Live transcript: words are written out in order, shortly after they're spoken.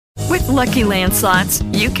Lucky Land Slots,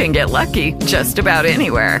 you can get lucky just about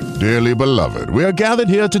anywhere. Dearly beloved, we are gathered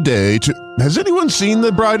here today to... Has anyone seen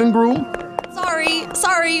the bride and groom?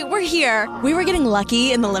 Sorry, we're here. We were getting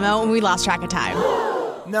lucky in the limo and we lost track of time.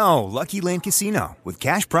 No, Lucky Land Casino, with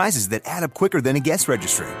cash prizes that add up quicker than a guest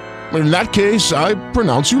registry. In that case, I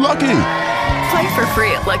pronounce you lucky. Play for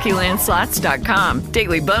free at LuckyLandSlots.com.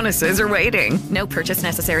 Daily bonuses are waiting. No purchase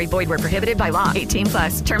necessary. Void where prohibited by law.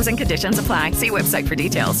 18+. Terms and conditions apply. See website for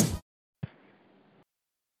details.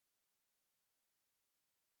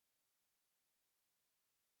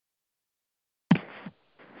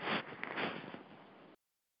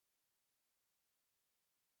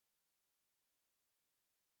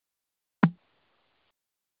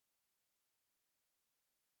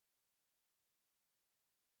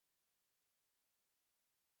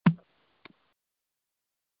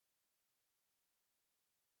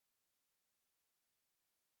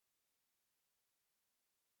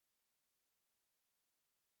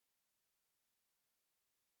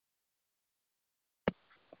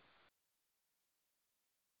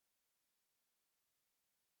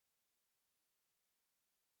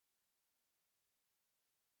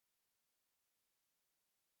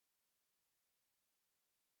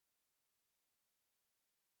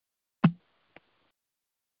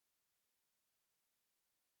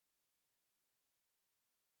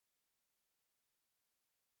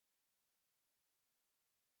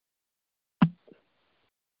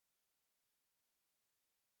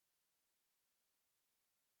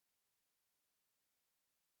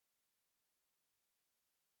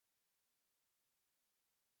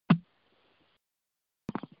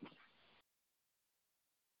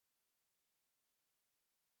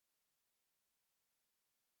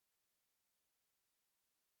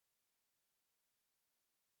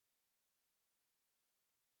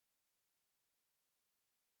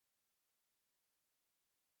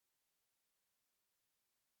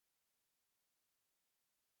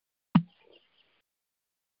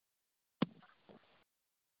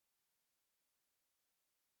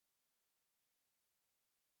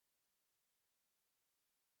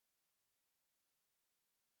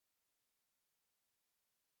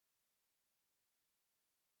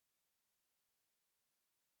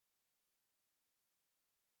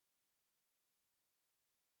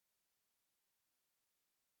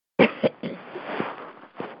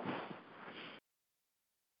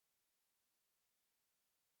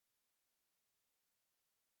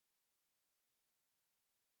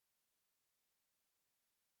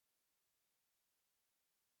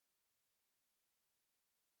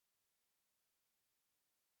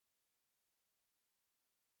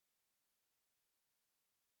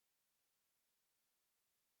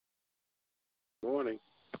 Morning.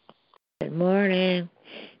 Good morning.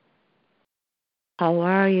 How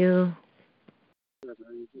are you? How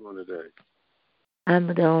are you doing today?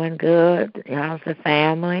 I'm doing good. How's the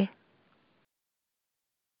family?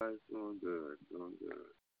 I'm doing good.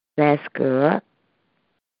 That's good.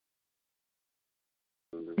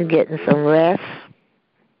 You getting some rest?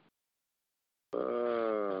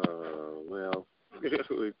 Well,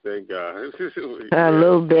 we thank God. A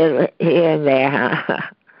little bit here and there, huh?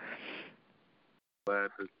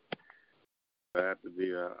 Glad to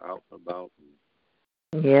be out and about.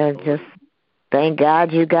 Yeah, just thank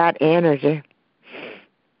God you got energy.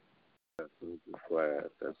 I'm just glad.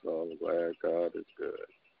 That's all. I'm glad God is good.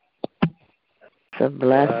 It's a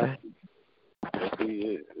blessing. Yes, He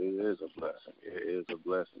is. It is a blessing. It is a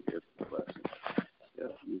blessing. It's a blessing. Yeah,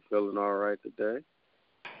 you feeling all right today?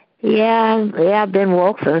 Yeah, I've been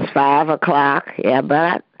woke since 5 o'clock. Yeah,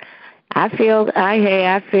 but I feel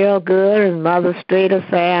good, and Mother Streeter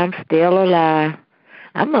say I'm still alive.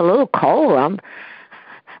 I'm a little cold.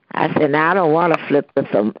 I said, now I don't want to flip the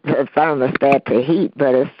thermostat to heat,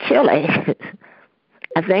 but it's chilly.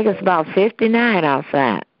 I think it's about 59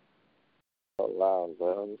 outside. Loud,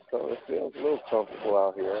 man. It feels a little comfortable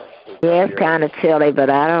out here. Yeah, it's kind of chilly, but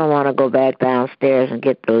I don't want to go back downstairs and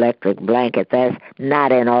get the electric blanket. That's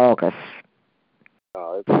not in August.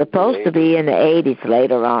 No, it's supposed to be in the 80s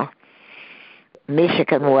later on.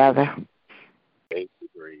 Michigan weather. 8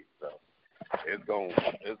 degrees, so it's going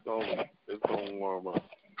to warm up.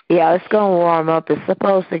 Yeah, it's going to warm up. It's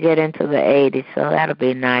supposed to get into the 80s, so that'll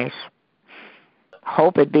be nice.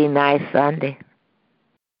 Hope it be nice Sunday.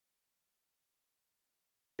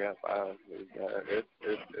 Yeah, they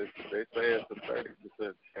say it's a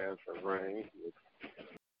 30% chance of rain.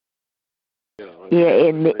 Yeah,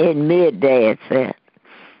 in midday it said.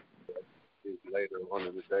 It's later on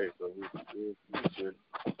in the day, so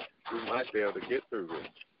we might be able to get through this.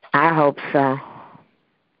 I hope so.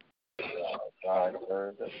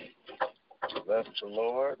 Bless the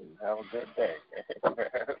Lord and have a good day.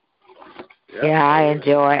 Yeah, I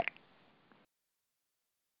enjoy it.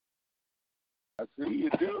 I see you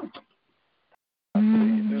do.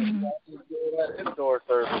 That indoor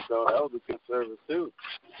service, though, that was a good service, too.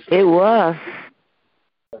 It was.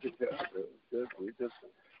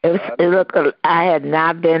 It looked. I had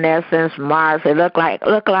not been there since March. It looked like.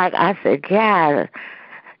 I said, God.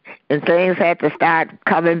 And things had to start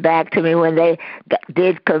coming back to me when they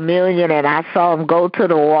did communion, and I saw them go to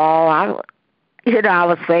the wall. I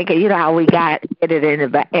was thinking, how we get it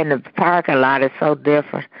in the parking lot is so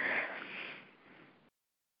different.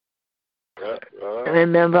 I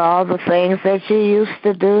remember all the things that you used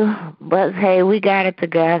to do, but hey, we got it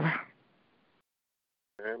together.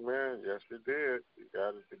 Amen. Yes, you did. You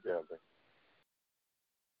got it together.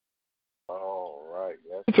 All right.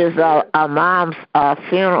 Yes, Which is our mom's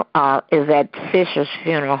funeral. Is at Fisher's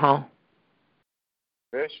funeral home.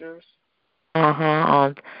 Fisher's?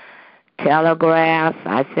 On Telegraph,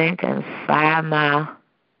 I think, and 5 Mile.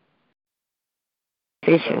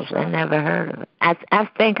 Fisher's. I never heard of it. I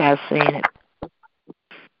think I've seen it.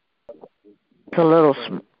 It's a little.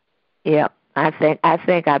 Yep. I think I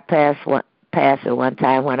passed it one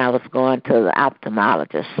time when I was going to the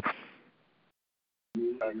ophthalmologist.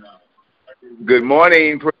 Good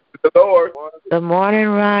morning, praise the Lord. Good morning,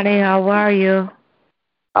 Ronnie. How are you?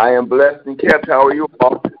 I am blessed and kept. How are you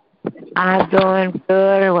all? I'm doing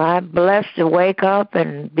good. I'm blessed to wake up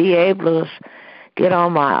and be able to get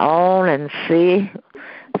on my own and see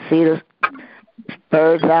the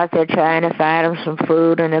birds out there trying to find them some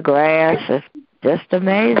food in the grass. It's just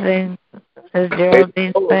amazing, as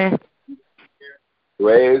Geraldine said.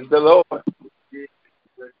 Praise the Lord.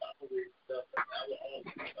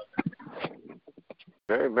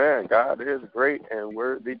 Amen. God is great and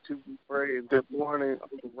worthy to be praised. Good morning,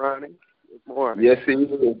 Ronnie. Good morning. Yes, he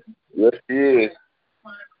is. Yes, he is.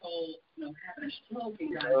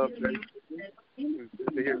 Good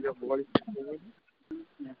morning.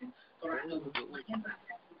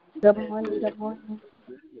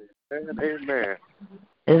 Amen.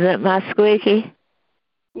 Is it my squeaky?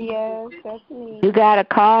 Yes, that's me. You got to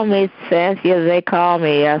call me, Cynthia. They called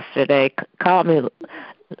me yesterday. Call me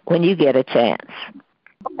when you get a chance.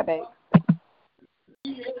 Okay, babe.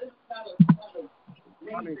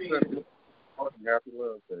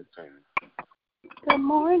 Good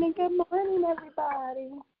morning, everybody.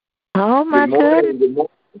 Oh, my goodness. Good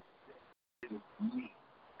morning.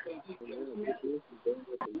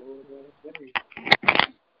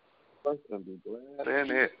 Be glad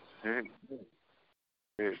in it. Amen.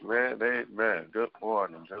 Good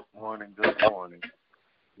morning.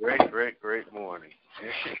 Great morning.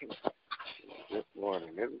 Good morning.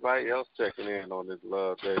 Everybody else checking in on this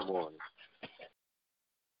Love Day morning.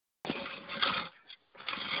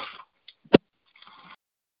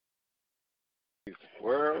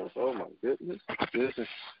 World, oh my goodness. This is,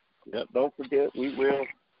 don't forget, we will,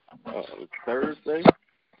 Thursday,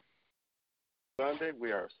 Sunday,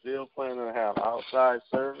 we are still planning to have outside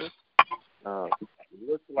service. It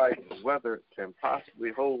looks like the weather can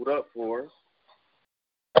possibly hold up for us.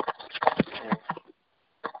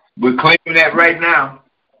 We're claiming that right now.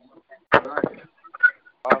 Right.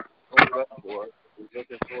 Hold up for us. We're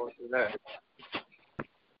looking forward to that.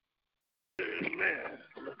 Man,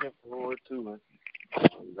 looking forward to it.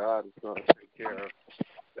 God is going to take care of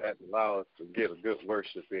that and allow us to get a good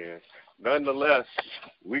worship in. Nonetheless,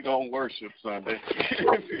 we're going to worship Sunday,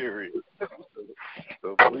 period.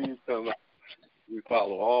 So please come out. We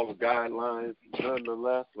follow all the guidelines,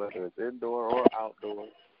 nonetheless, whether it's indoor or outdoor.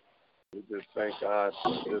 We just thank God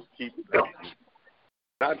for just keeping it.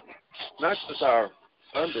 Not just our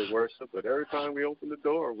Sunday worship, but every time we open the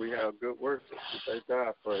door, we have good worship. We thank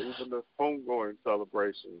God for even the homegoing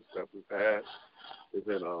celebrations that we've had. They've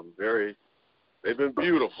been they've been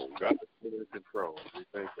beautiful. God has been in control. We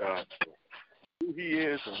thank God for who He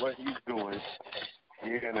is and what He's doing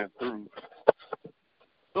in and through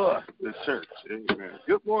the church. Amen.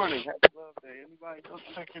 Good morning. Happy Love Day. Anybody else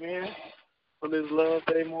checking in on this Love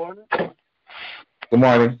Day morning? Good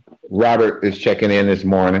morning. Robert is checking in this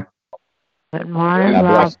morning. Good morning,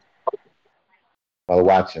 Rob. While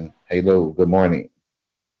watching. Hello. Good morning.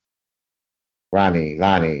 Ronnie,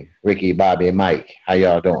 Lonnie, Ricky, Bobby, and Mike. How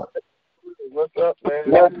y'all doing? What's up, man?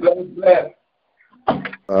 Bless.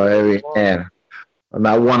 And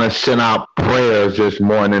I want to send out prayers this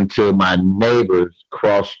morning to my neighbors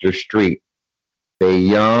across the street. They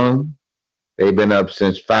young. They've been up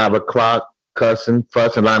since 5 o'clock, cussing,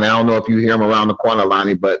 fussing. Lonnie, I don't know if you hear them around the corner,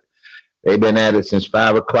 Lonnie, but They've been at it since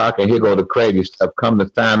 5 o'clock, and here go the crazy stuff. Come to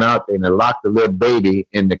find out, they locked the little baby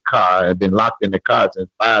in the car. Have been locked in the car since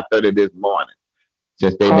 5:30 this morning,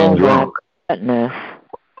 since they've been drunk. Goodness.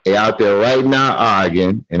 They out there right now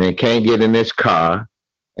arguing, and they can't get in this car.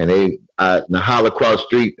 And they holler across the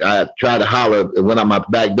street. I tried to holler, and went on my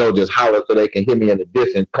back door, just holler so they can hear me in the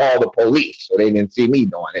distance. Call the police, so they didn't see me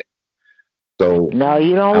doing it. So no,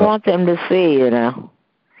 you don't want them to see you now.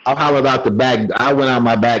 I hollered out the back. I went out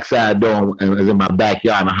my backside door and was in my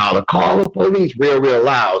backyard, and I hollered, "Call the police!" real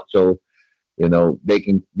loud, so they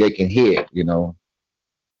can hear.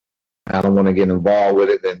 I don't want to get involved with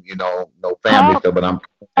it, and no family stuff. But I'm.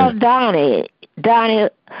 Donnie,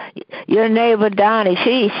 your neighbor Donnie.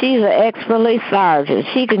 She's an ex-police sergeant.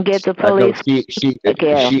 She can get the police.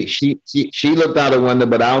 She looked out the window,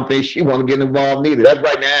 but I don't think she want to get involved neither. That's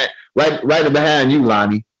right now, right behind you,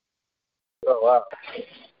 Lonnie. Oh wow.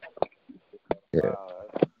 Yeah.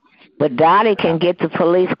 But Dottie can get the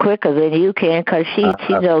police quicker than you can, because she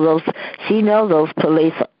knows those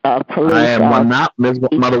police. I am not, Miss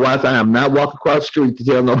Mother Watts. I am not walking across the street to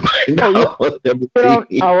tell nobody.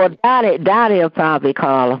 Dottie will probably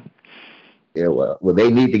call them. Yeah, well, they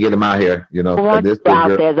need to get them out here.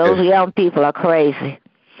 Those young people are crazy.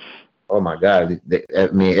 Oh my God!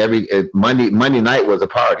 Every Monday night was a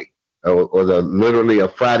party. It was literally a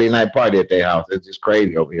Friday night party at their house. It's just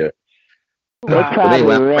crazy over here.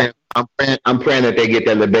 Anyway, I'm praying that they get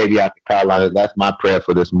that little baby out to Carolina. That's my prayer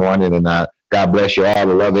for this morning. And God bless you all. I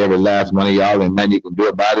love every last one of y'all, and nothing you can do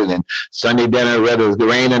about it. And Sunday dinner, whether it's the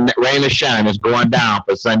rain or shine, it's going down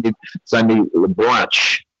for Sunday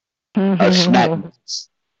brunch. Snack.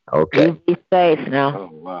 Okay. You be safe now. Oh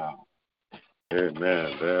wow.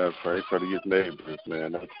 Amen. Yeah, pray for your neighbors,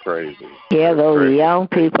 man. That's crazy. Yeah, those young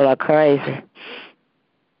people are crazy.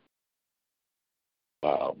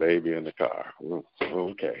 Wow, baby in the car.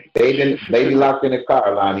 Okay. Baby locked in the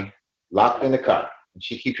car, Lonnie. Locked in the car. And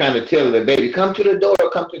she keep trying to tell the baby, come to the door.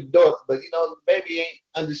 But the baby ain't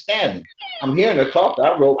understanding. I'm hearing her talk.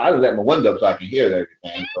 I let my window up so I can hear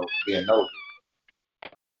everything. So being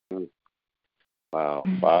nosy. Wow,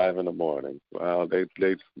 5 in the morning. Wow, they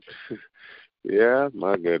yeah,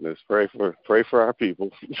 my goodness. Pray for our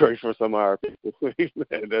people. Pray for some of our people.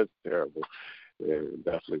 Man, that's terrible. Yeah,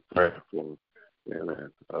 definitely pray for them. Yeah,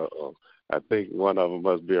 man. I think one of them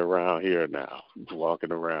must be around here now,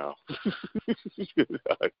 walking around.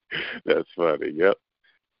 That's funny. Yep.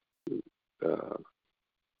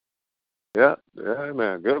 Yeah,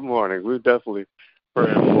 man. Good morning. We're definitely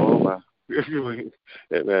praying for them. Man,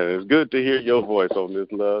 it's good to hear your voice on this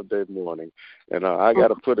Love Day morning. And I got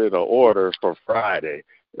to put in an order for Friday.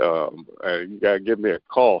 You got to give me a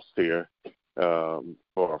cost here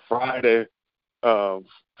for Friday.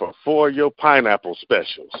 For 4 of your pineapple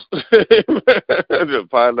specials. The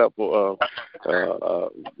pineapple,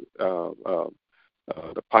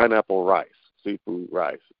 the pineapple rice, seafood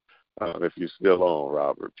rice. If you're still on,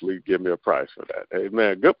 Robert, please give me a price for that.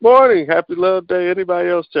 Amen. Good morning. Happy Love Day. Anybody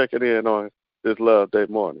else checking in on this Love Day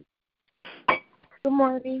morning? Good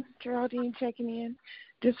morning. Geraldine checking in.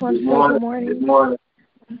 Just want to say good morning. Good morning.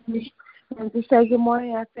 To say good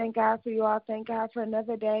morning, I thank God for you all. Thank God for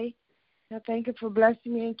another day. I thank Him for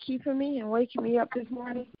blessing me and keeping me and waking me up this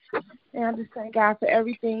morning. And I just thank God for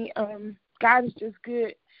everything. God is just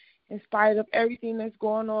good in spite of everything that's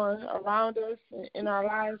going on around us in our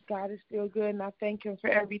lives. God is still good, and I thank Him for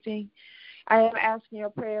everything. I am asking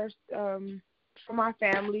your prayers for my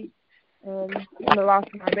family and the loss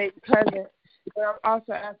of my baby cousin. But I'm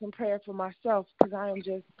also asking prayer for myself, because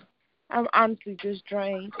I'm honestly just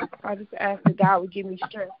drained. I just ask that God would give me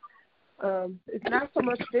strength. It's not so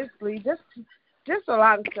much physically, just a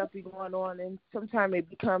lot of stuff be going on, and sometimes it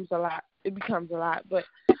becomes a lot. But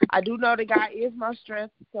I do know that God is my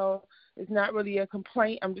strength, so it's not really a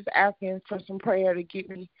complaint. I'm just asking for some prayer to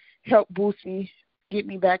help boost me, get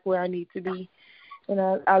me back where I need to be. And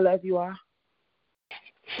I love you all.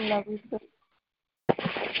 I love you too.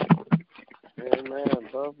 Amen.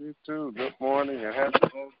 Love you too. Good morning and happy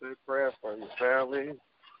birthday prayer for your family.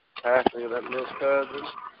 Passing that little cousin.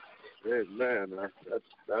 Amen.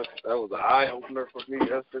 That was an eye-opener for me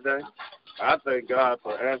yesterday. I thank God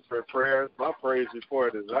for answering prayers. My praise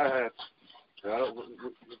report is I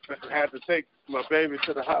had to take my baby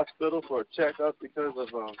to the hospital for a checkup because of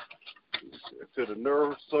to the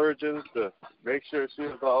neurosurgeons to make sure she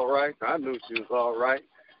was all right. I knew she was all right.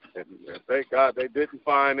 And thank God they didn't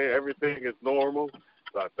find it. Everything is normal.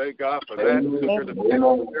 So I thank God for that.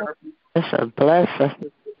 It's a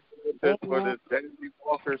blessing. Just for this Daisy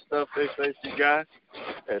Walker stuff they say she got.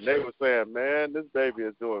 and they were saying, man, this baby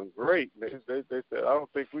is doing great. They said, I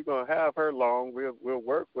don't think we're going to have her long. We'll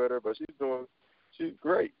work with her, but she's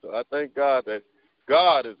great. So I thank God that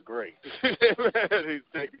God is great. He's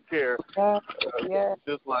taking care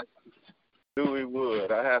just like Dewey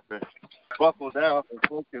would. I have to buckle down and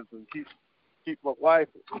focus and keep my wife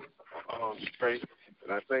straight.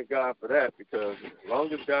 And I thank God for that, because as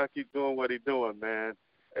long as God keeps doing what he's doing, man,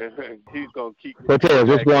 and he's going to keep... Cortez,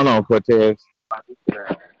 what's going on, Cortez?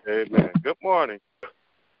 Amen. Good morning.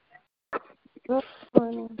 Good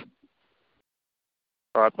morning.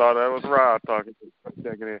 I thought that was Rob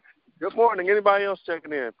checking in. Good morning. Anybody else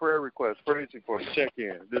checking in? Prayer requests, praise reports, check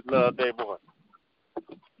in. This Love Day morning.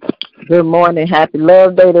 Good morning. Happy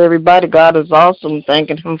Love Day to everybody. God is awesome.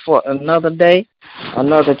 Thanking him for another day,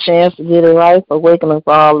 another chance to get it right, for waking us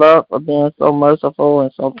all up, for being so merciful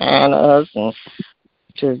and so kind to us, and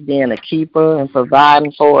just being a keeper and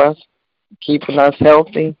providing for us, keeping us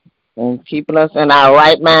healthy and keeping us in our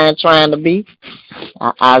right mind trying to be.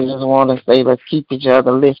 I just want to say, let's keep each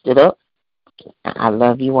other lifted up. I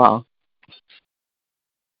love you all.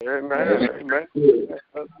 Amen. Amen.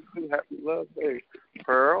 Happy Love Day.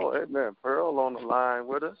 Pearl, amen. Pearl on the line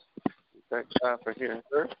with us. Thank God for hearing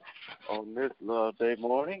her on this Love Day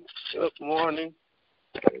morning. Good morning.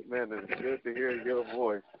 Amen. It's good to hear your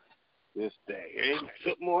voice this day. Amen.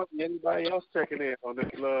 Good morning. Anybody else checking in on this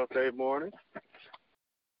Love Day morning?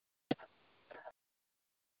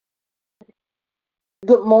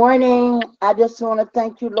 Good morning. I just want to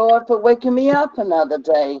thank you, Lord, for waking me up another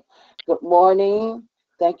day. Good morning.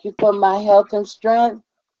 Thank you for my health and strength.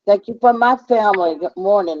 Thank you for my family. Good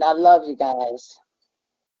morning. I love you guys.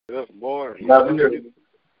 Good morning. Love you.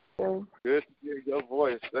 Good to hear your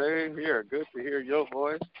voice. Same here. Good to hear your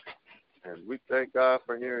voice. And we thank God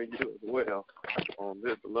for hearing you as well on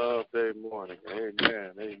this Love Day morning.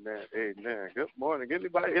 Amen. Amen. Amen. Good morning.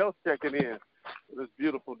 Anybody else checking in for this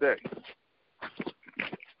beautiful day?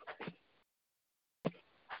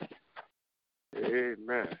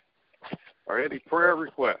 Amen. Are any prayer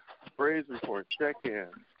requests, praise reports, check in?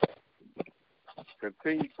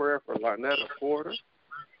 Continued prayer for Lynetta Porter.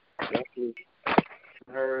 Definitely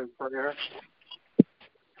her in prayer.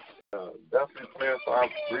 Definitely praying for our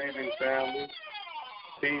grieving family.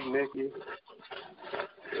 Team Nikki.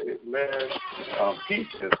 Amen.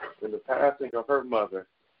 Peaches in the passing of her mother.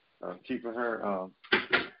 Keeping her,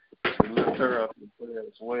 lift her up in prayer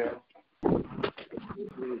as well.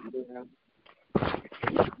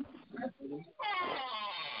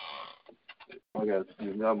 I got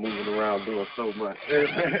y'all moving around doing so much.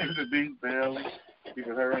 The Deep family,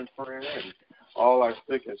 keeping her in prayer, and all our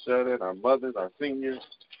sick and shut in, our mothers, our seniors.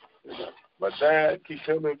 My dad, keep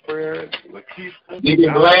him in prayer. Lakeisha.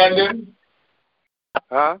 Deacon Blandon.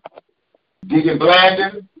 Huh? Deacon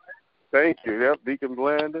Blandon. Thank you. Yep, Deacon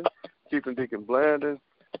Blandon. Keeping Deacon Blandon.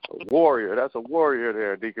 A warrior. That's a warrior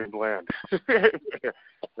there, Deacon Blandon.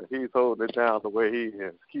 He's holding it down the way he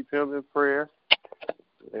is. Keep him in prayer.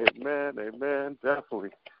 Amen. Amen.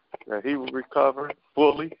 Definitely. That he will recover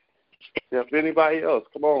fully. If anybody else,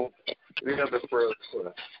 come on. Any other prayer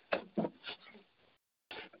request?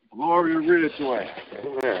 Gloria Ridgeway.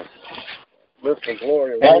 Amen. Listen,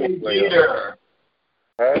 Gloria Hattie Ridgeway. Jeter.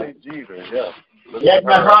 Hattie Jeter, yes.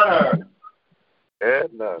 Edna Hunter.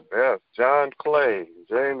 Edna, yes. John Clay.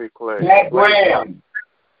 Jamie Clay. Pat Graham.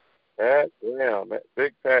 Pat Graham.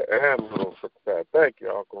 Big Pat and little Pat. Thank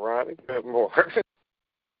you, Uncle Ronnie. Good morning.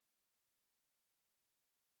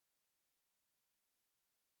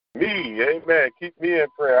 Me, amen. Keep me in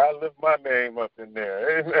prayer. I lift my name up in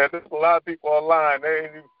there. Amen. There's a lot of people online.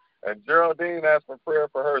 And Geraldine asked for prayer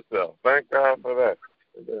for herself. Thank God for that.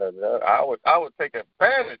 I would take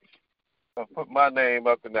advantage of put my name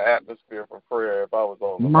up in the atmosphere for prayer if I was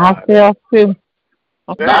on the myself line. Too.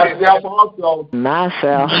 Myself also.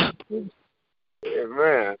 Myself.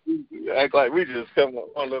 Amen. Act like we just come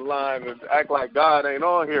on the line and act like God ain't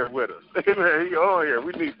on here with us. Amen. He on here.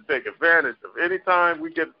 We need to take advantage of any time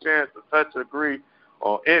we get a chance to touch, agree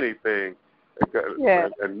on anything,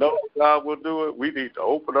 and know God will do it. We need to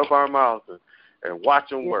open up our mouths and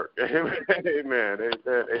watch him work. Amen. Amen.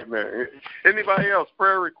 Amen. Amen. Anybody else?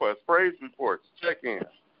 Prayer requests, praise reports, check in.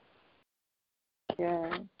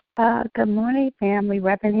 Yeah. Good morning, family.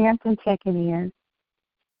 Reverend Hampton checking in.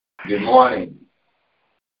 Good morning.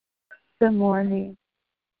 Good morning.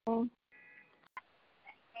 Morning.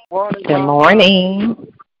 Good morning.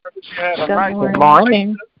 Good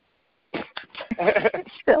morning.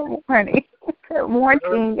 Good morning. Good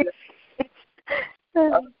morning.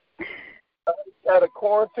 At a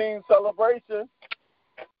quarantine celebration.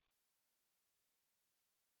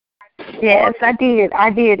 Yes, I did.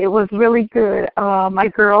 It was really good. My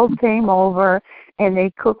girls came over and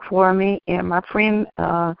they cooked for me, and my friend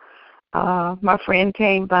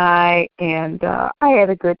came by, and I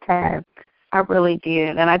had a good time. I really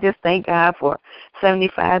did, and I just thank God for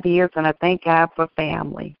 75 years, and I thank God for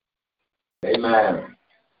family. Amen.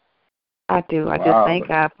 I do. I just thank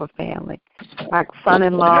God for family. My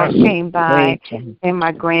son-in-law came by, and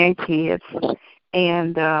my grandkids,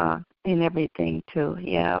 and everything too.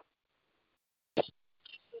 Yeah.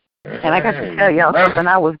 And I got to tell y'all something.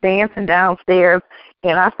 I was dancing downstairs,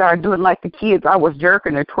 and I started doing like the kids. I was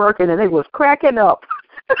jerking and twerking, and they was cracking up.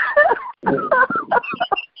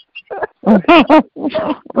 But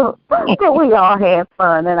we all had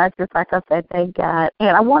fun, and I just, like I said, thank God.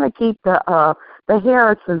 And I want to keep the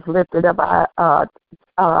Harrisons lifted up. I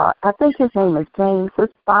think his name is James. His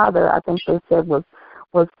father, I think they said was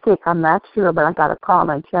sick. I'm not sure, but I got to call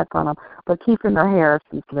and check on him. But keeping the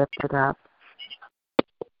Harrisons lifted up.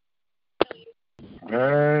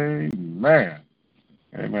 Amen.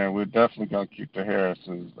 Amen. We're definitely going to keep the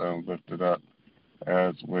Harrisons lifted up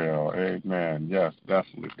as well. Amen. Yes,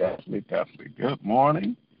 definitely. Good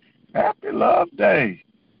morning. Happy Love Day.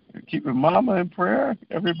 Keeping Mama in prayer.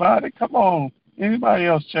 Everybody, come on. Anybody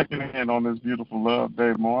else checking in on this beautiful Love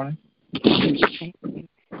Day morning?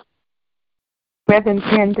 Reverend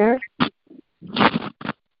Pender.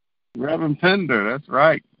 Reverend Pender, that's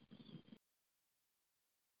right.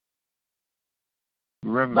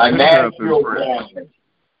 Reverend Pender.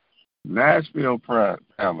 Nashville prayer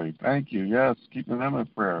family, thank you. Yes, keeping them in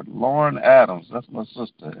prayer. Lauren Adams, that's my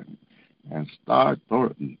sister, and Star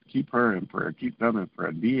Thornton, keep her in prayer. Keep them in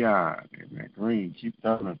prayer. Dion and Green, keep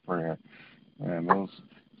them in prayer. And those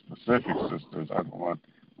specific sisters, I want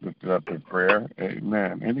lifted up in prayer.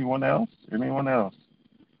 Amen. Anyone else?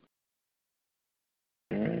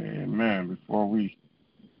 Amen. Before we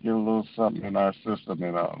get a little something in our system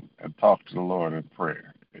and talk to the Lord in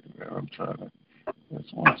prayer. Amen. I'm trying to.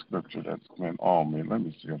 That's one scripture that's been on me. Let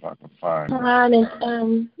me see if I can find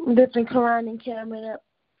it. Lifting Quran and Cameron up.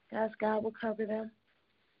 Ask God will cover them.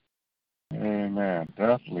 Amen.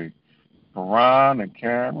 Definitely. Quran and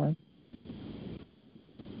Cameron.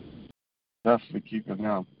 Definitely keeping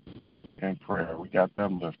them in prayer. We got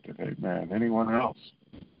them lifted. Amen. Anyone else?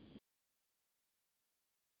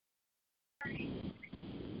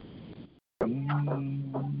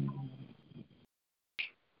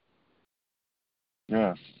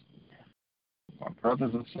 Yes. My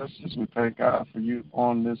brothers and sisters, we thank God for you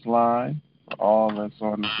on this line, for all that's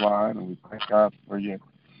on this line, and we thank God for you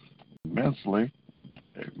immensely.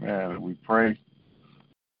 Amen. And we pray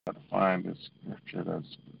to find this scripture that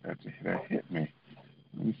hit me.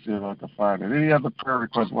 Let me see if I can find it. Any other prayer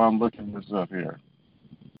requests while I'm looking this up here?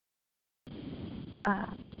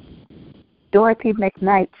 Dorothy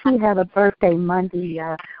McKnight, she had a birthday Monday.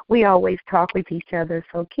 We always talk with each other,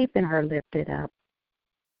 so keeping her lifted up.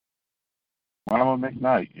 Mama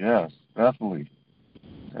McKnight, yes, definitely.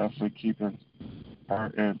 Definitely keeping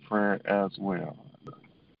her in prayer as well.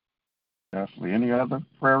 Definitely. Any other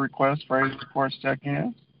prayer requests, praise reports,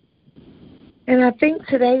 check-ins? And I think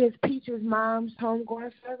today is Peach's mom's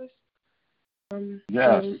homegoing service.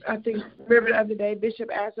 Yes. I think, remember the other day,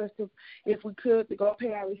 Bishop asked us if we could to go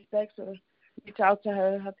pay our respects or reach out to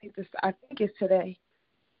her. I think it's today.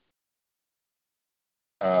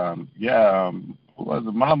 Who was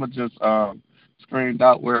it? Mama just screamed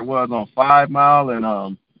out where it was on 5 Mile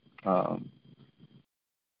and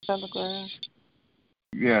Telegraph.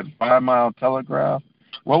 Yeah, 5 Mile Telegraph.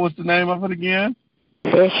 What was the name of it again?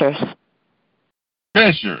 Fishers.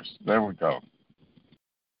 There we go.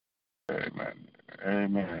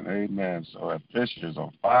 Amen. So at Fishers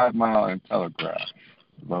on 5 Mile and Telegraph,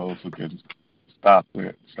 those who can stop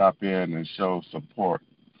in and show support.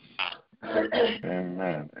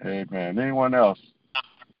 Amen. Anyone else?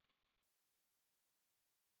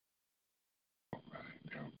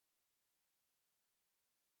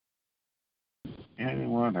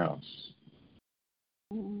 Anyone else?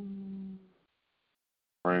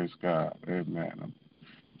 Praise God. Amen. I'm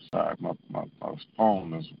sorry, my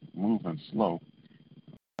phone is moving slow.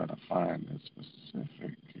 I'm trying to find the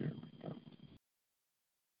specific. Here we go.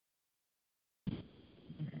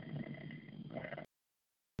 Amen.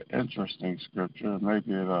 Interesting scripture.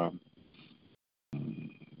 Maybe it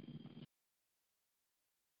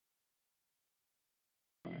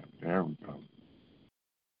there we go.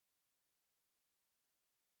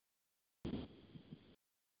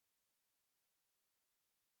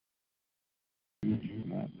 Do you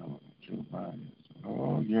not know that your body is?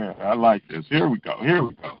 Oh yeah, I like this. Here we go. I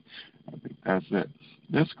think that's it.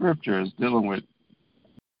 This scripture is dealing with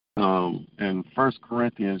in 1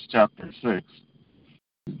 Corinthians chapter 6,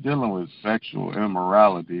 dealing with sexual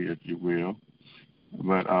immorality, if you will.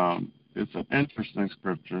 But it's an interesting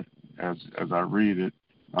scripture as I read it.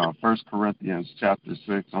 1 Corinthians chapter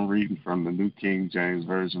 6, I'm reading from the New King James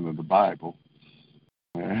Version of the Bible.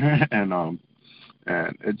 And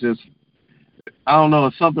it just, I don't know,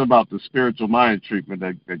 it's something about the spiritual mind treatment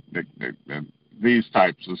that these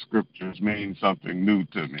types of scriptures mean something new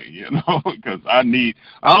to me, you know, because I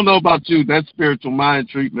don't know about you, that spiritual mind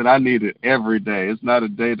treatment, I need it every day. It's not a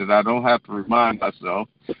day that I don't have to remind myself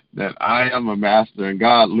that I am a master and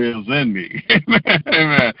God lives in me.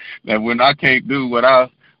 Amen. That when I can't do what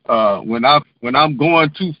when I'm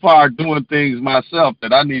going too far doing things myself,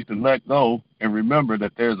 that I need to let go and remember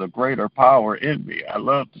that there's a greater power in me. I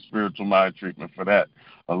love the spiritual mind treatment for that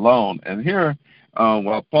alone. And here,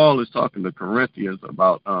 while Paul is talking to Corinthians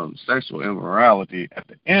about sexual immorality at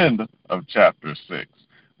the end of chapter 6,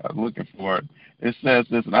 I'm looking for it. It says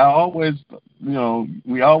this, and I always,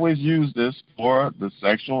 we always use this for the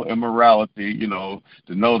sexual immorality, to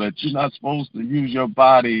know that you're not supposed to use your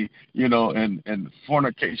body, and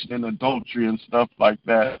fornication and adultery and stuff like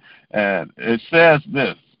that. And it says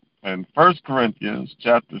this in 1 Corinthians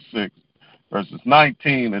chapter 6, verses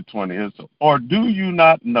 19 and 20. It says, or do you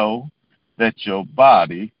not know that your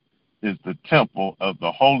body is the temple of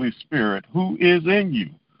the Holy Spirit who is in you,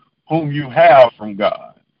 whom you have from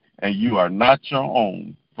God? And you are not your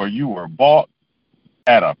own, for you were bought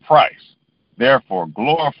at a price. Therefore,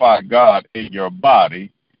 glorify God in your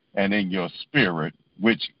body and in your spirit,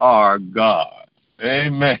 which are God.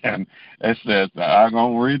 Amen. It says that. I'm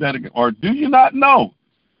going to read that again. Or do you not know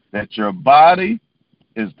that your body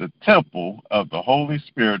is the temple of the Holy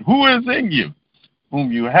Spirit who is in you,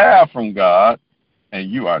 whom you have from God,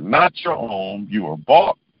 and you are not your own? You were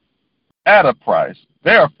bought at a price.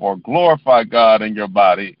 Therefore, glorify God in your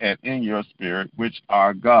body and in your spirit, which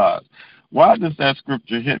are God's. Why does that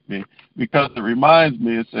scripture hit me? Because it reminds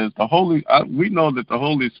me, it says we know that the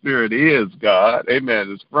Holy Spirit is God. Amen.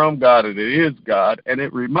 It's from God and it is God. And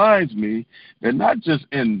it reminds me that not just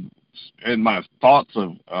in my thoughts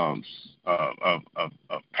of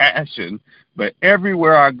passion, but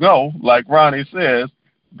everywhere I go, like Ronnie says,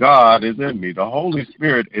 God is in me. The Holy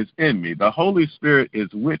Spirit is in me. The Holy Spirit is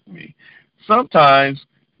with me. Sometimes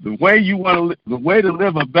the way to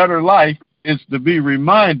live a better life is to be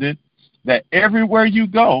reminded that everywhere you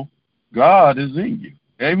go, God is in you.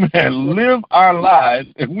 Amen. Live our lives.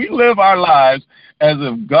 If we live our lives as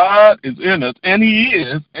if God is in us, and He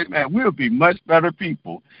is, amen, we'll be much better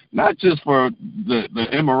people. Not just for the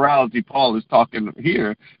immorality Paul is talking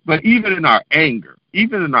here, but even in our anger,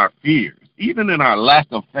 even in our fears, even in our lack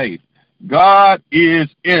of faith, God is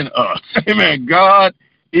in us. Amen. God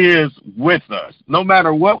is with us. No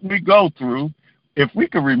matter what we go through, if we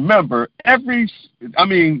can remember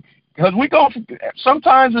because we go,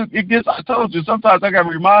 sometimes it gets, I told you, sometimes I got to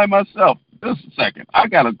remind myself, just a second, I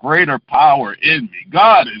got a greater power in me.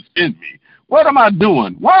 God is in me. What am I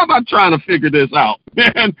doing? Why am I trying to figure this out?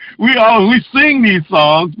 Man, we sing these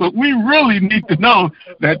songs, but we really need to know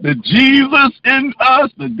that the Jesus in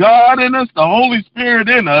us, the God in us, the Holy Spirit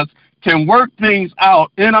in us can work things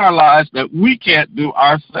out in our lives that we can't do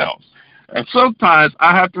ourselves. And sometimes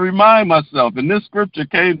I have to remind myself, and this scripture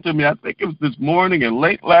came to me, I think it was this morning and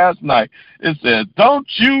late last night. It said, don't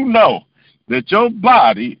you know that your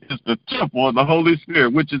body is the temple of the Holy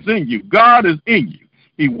Spirit, which is in you? God is in you.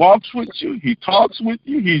 He walks with you. He talks with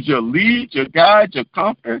you. He's your lead, your guide, your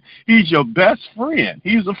comforter. He's your best friend.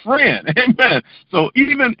 He's a friend. Amen. So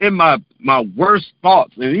even in my worst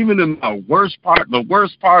thoughts, and even in my worst part, the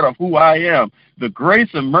worst part of who I am, the grace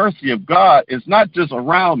and mercy of God is not just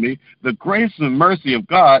around me. The grace and mercy of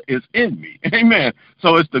God is in me. Amen.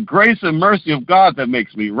 So it's the grace and mercy of God that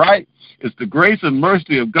makes me right. It's the grace and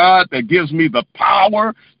mercy of God that gives me the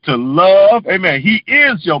power to love. Amen. He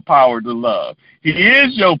is your power to love. He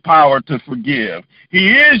is your power to forgive.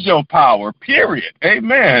 He is your power, period.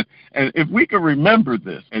 Amen. And if we can remember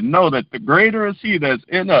this and know that the greater is He that's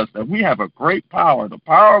in us, that we have a great power, the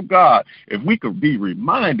power of God, if we could be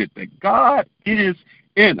reminded that God is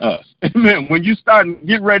in us. Amen. When you start and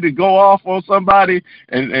get ready to go off on somebody,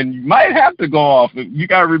 and you might have to go off, you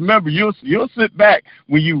got to remember, you'll sit back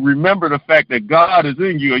when you remember the fact that God is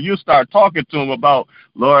in you, and you'll start talking to Him about,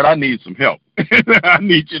 Lord, I need some help. I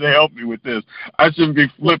need you to help me with this. I shouldn't be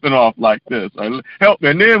flipping off like this. Help me.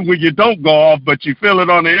 And then when you don't go off, but you feel it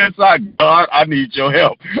on the inside, God, I need your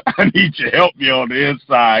help. I need you to help me on the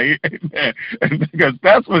inside. Amen. Because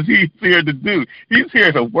that's what he's here to do. He's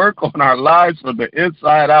here to work on our lives from the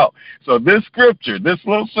inside out. So this scripture, this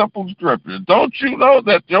little simple scripture, don't you know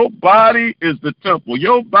that your body is the temple?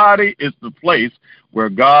 Your body is the place where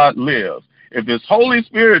God lives. If his Holy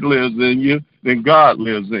Spirit lives in you, then God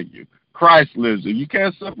lives in you. Christ lives in you. You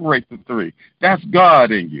can't separate the three. That's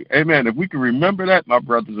God in you. Amen. If we can remember that, my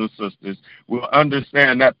brothers and sisters, we'll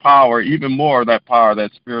understand that power, even more of that power,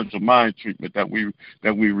 that spiritual mind treatment that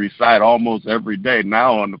we recite almost every day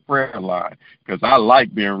now on the prayer line, because I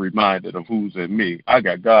like being reminded of who's in me. I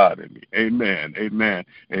got God in me. Amen. Amen.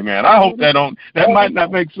 Amen. I hope that might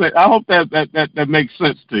not make sense. I hope that makes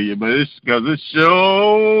sense to you, but it's because this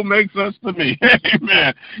show makes sense to me.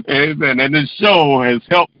 Amen. Amen. And this show has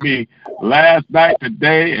helped me last night,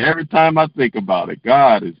 today, every time I think about it.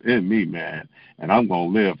 God is in me, man, and I'm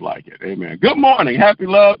going to live like it. Amen. Good morning. Happy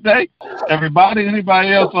Love Day, everybody.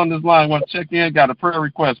 Anybody else on this line want to check in? Got a prayer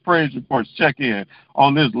request, praise reports, check in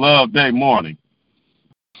on this Love Day morning.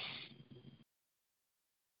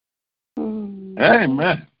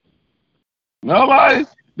 Amen. Nobody?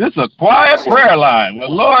 This is a quiet prayer line.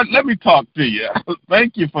 Well, Lord, let me talk to you.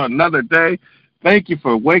 Thank you for another day. Thank you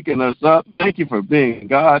for waking us up. Thank you for being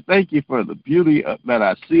God. Thank you for the beauty that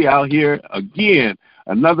I see out here. Again,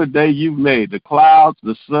 another day you've made. The clouds,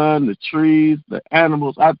 the sun, the trees, the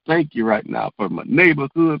animals. I thank you right now for my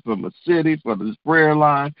neighborhood, for my city, for this prayer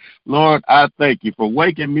line. Lord, I thank you for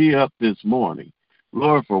waking me up this morning.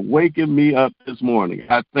 Lord, for waking me up this morning.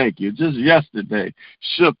 I thank you. Just yesterday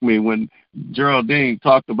shook me when Geraldine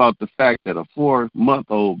talked about the fact that a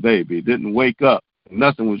 4-month-old baby didn't wake up.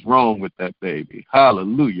 Nothing was wrong with that baby.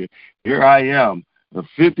 Hallelujah. Here I am,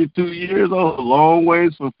 52 years old, a long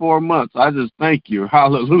ways for 4 months. I just thank you,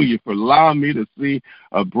 hallelujah, for allowing me to see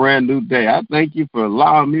a brand new day. I thank you for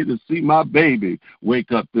allowing me to see my baby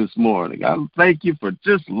wake up this morning. I thank you for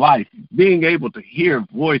just life, being able to hear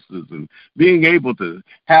voices and being able to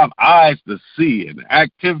have eyes to see and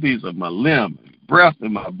activities of my limb, breath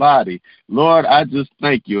in my body. Lord, I just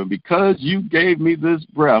thank you. And because you gave me this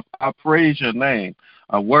breath, I praise your name.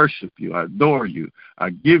 I worship you. I adore you. I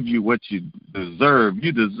give you what you deserve.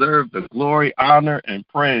 You deserve the glory, honor, and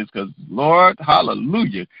praise because, Lord,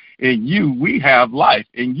 hallelujah, in you we have life.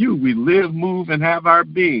 In you we live, move, and have our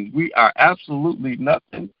being. We are absolutely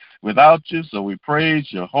nothing without you, so we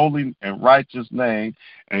praise your holy and righteous name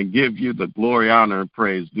and give you the glory, honor, and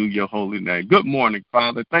praise due your holy name. Good morning,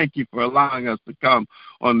 Father. Thank you for allowing us to come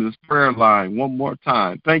on this prayer line one more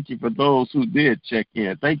time. Thank you for those who did check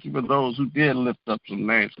in. Thank you for those who did lift up some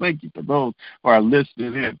names. Thank you for those who are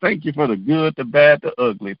listed in. Thank you for the good, the bad, the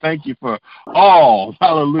ugly. Thank you for all,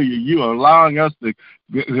 hallelujah, you are allowing us to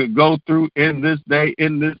go through in this day,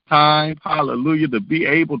 in this time, hallelujah, to be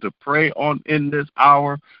able to pray on in this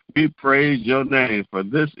hour. We praise your name, for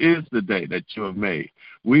this is the day that you have made.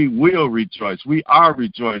 We will rejoice. We are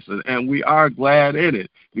rejoicing, and we are glad in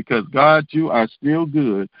it because, God, you are still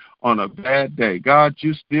good on a bad day. God,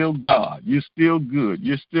 you still God. You're still good.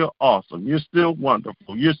 You're still awesome. You're still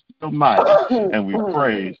wonderful. You're still mighty, and we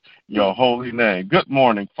praise your holy name. Good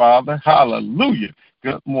morning, Father. Hallelujah.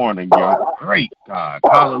 Good morning. You're great, God.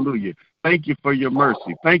 Hallelujah. Thank you for your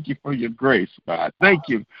mercy. Thank you for your grace, God. Thank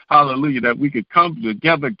you, hallelujah, that we could come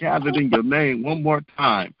together, gathered in your name one more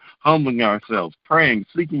time, humbling ourselves, praying,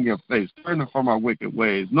 seeking your face, turning from our wicked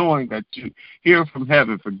ways, knowing that you hear from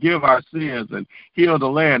heaven, forgive our sins, and heal the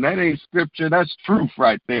land. That ain't scripture. That's truth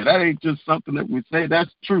right there. That ain't just something that we say.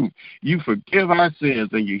 That's truth. You forgive our sins,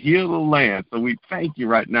 and you heal the land. So we thank you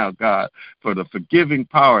right now, God, for the forgiving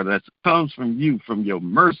power that comes from you, from your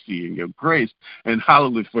mercy and your grace, and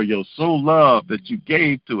hallelujah, for your soul love that you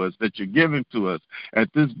gave to us, that you're giving to us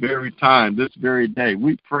at this very time, this very day.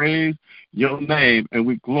 We praise your name and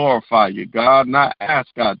we glorify you, God. And I ask,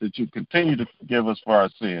 God, that you continue to forgive us for our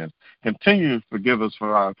sins, continue to forgive us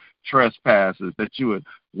for our trespasses, that you would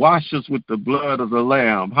wash us with the blood of the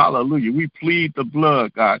Lamb. Hallelujah. We plead the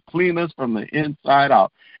blood, God. Clean us from the inside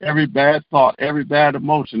out. Every bad thought, every bad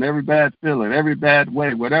emotion, every bad feeling, every bad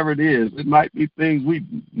way, whatever it is, it might be things we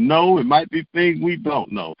know, it might be things we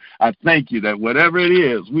don't know. I thank you that whatever it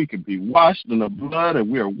is, we can be washed in the blood,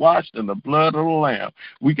 and we are washed in the blood of the Lamb.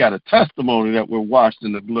 We got a testimony that we're washed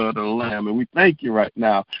in the blood of the Lamb, and we thank you right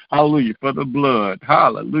now, hallelujah, for the blood,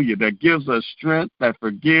 hallelujah, that gives us strength, that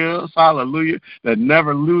forgives, hallelujah, that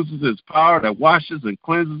never loses its power, that washes and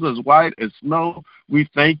cleanses us white as snow. We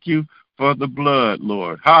thank you for the blood,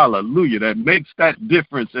 Lord. Hallelujah. That makes that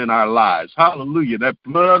difference in our lives. Hallelujah. That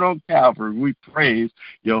blood on Calvary, we praise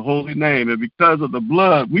your holy name. And because of the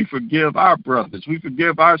blood, we forgive our brothers. We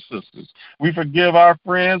forgive our sisters. We forgive our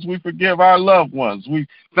friends. We forgive our loved ones. We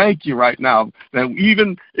thank you right now that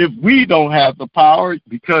even if we don't have the power,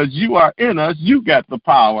 because you are in us, you got the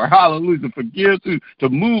power. Hallelujah. To forgive, to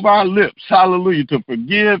move our lips. Hallelujah. To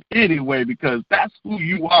forgive anyway, because that's who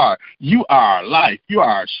you are. You are our life. You are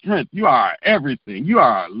our strength. You are our everything. You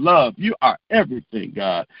are our love. You are everything,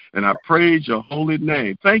 God. And I praise your holy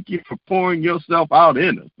name. Thank you for pouring yourself out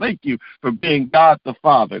in us. Thank you for being God the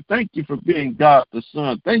Father. Thank you for being God the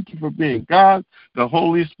Son. Thank you for being God the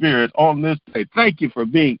Holy Spirit on this day. Thank you for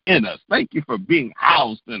being in us. Thank you for being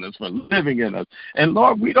housed in us, for living in us. And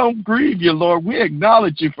Lord, we don't grieve you, Lord. We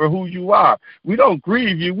acknowledge you for who you are. We don't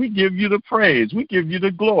grieve you. We give you the praise. We give you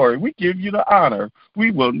the glory. We give you the honor.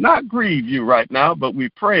 We will not grieve you right now, but we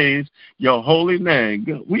praise your holy name.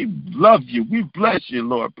 We love you. We bless you,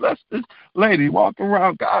 Lord. Bless this lady walking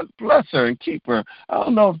around. God, bless her and keep her. I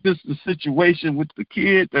don't know if this is the situation with the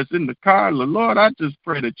kid that's in the car. Lord, I just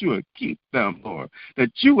pray that you would keep them, Lord,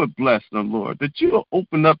 that you would bless them, Lord, that you will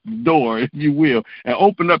open up the door, if you will, and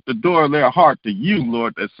open up the door of their heart to you,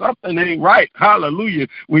 Lord, that something ain't right. Hallelujah.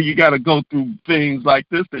 When you got to go through things like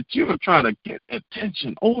this, that you are trying to get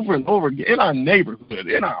attention over and over again in our neighborhood,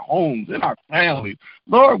 in our homes, in our families.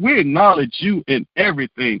 Lord, we acknowledge you in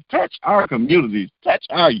everything. Touch our communities, touch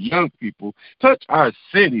our young people, touch our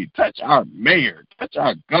city, touch our mayor, touch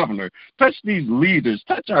our governor, touch these leaders,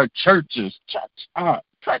 touch our churches,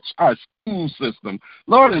 touch our school system.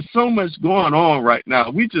 Lord, there's so much going on right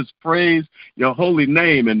now. We just praise your holy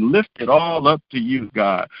name and lift it all up to you,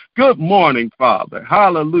 God. Good morning, Father.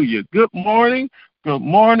 Hallelujah. Good morning. Good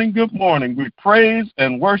morning, good morning. We praise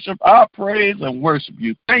and worship. I praise and worship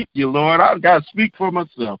you. Thank you, Lord. I've got to speak for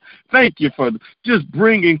myself. Thank you for just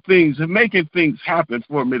bringing things and making things happen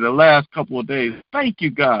for me the last couple of days. Thank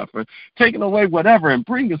you, God, for taking away whatever and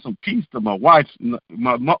bringing some peace to my wife's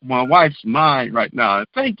mind right now. And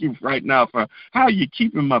thank you right now for how you're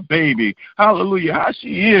keeping my baby. Hallelujah. How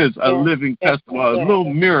she is a living testimony, a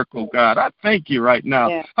little miracle, God. I thank you right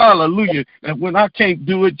now. Hallelujah. And when I can't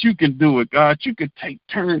do it, you can do it, God. You can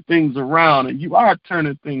turn things around, and you are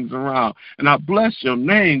turning things around. And I bless your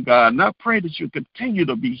name, God, and I pray that you continue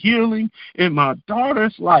to be healing in my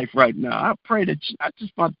daughter's life right now. I pray that not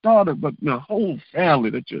just my daughter, but my whole family,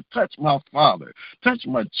 that you touch my father, touch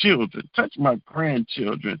my children, touch my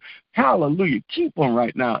grandchildren. Hallelujah. Keep them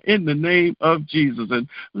right now in the name of Jesus, and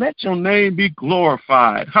let your name be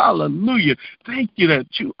glorified. Hallelujah. Thank you that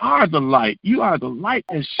you are the light. You are the light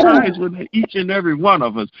that shines within each and every one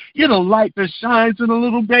of us. You're the light that shines in a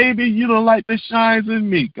little baby. You're the light that shines in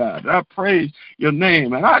me, God. I praise your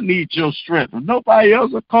name, and I need your strength. If nobody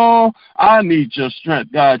else will call, I need your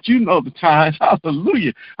strength, God. You know the times,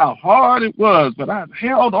 hallelujah, how hard it was, but I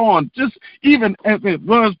held on, just even if it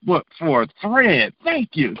was but for a thread.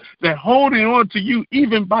 Thank you that holding on to you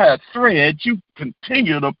even by a thread, you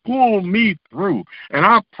continue to pull me through. And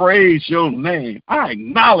I praise your name. I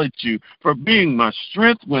acknowledge you for being my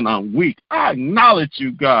strength when I'm weak. I acknowledge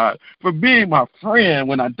you, God, for being my friend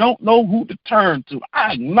when I don't know who to turn to.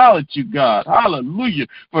 I acknowledge you, God. Hallelujah.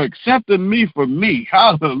 For accepting me for me.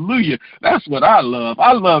 Hallelujah. That's what I love.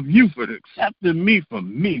 I love you for accepting me, for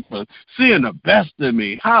seeing the best in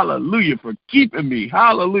me. Hallelujah. For keeping me.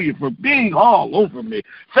 Hallelujah. For being all over me.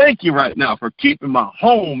 Thank you right now for keeping my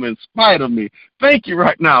home in spite of me. Thank you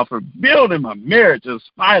right now for building my marriage in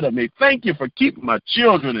spite of me. Thank you for keeping my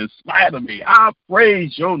children in spite of me. I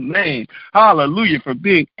praise your name. Hallelujah. For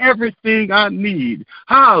being everything I need.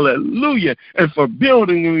 Hallelujah. And for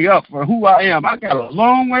building me up for who I am. I got a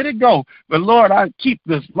long way to go. But Lord, I keep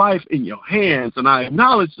this life in your hands, and I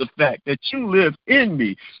acknowledge the fact that you live in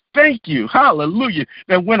me. Thank you, hallelujah,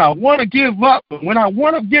 that when I want to give up, when I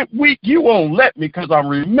want to get weak, you won't let me, because I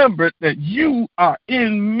remember that you are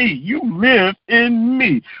in me. You live in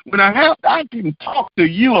me. When I can talk to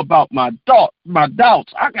you about my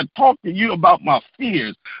doubts. I can talk to you about my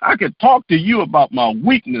fears. I can talk to you about my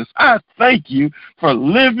weakness. I thank you for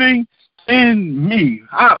living in me.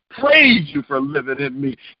 I praise you for living in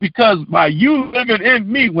me, because by you living in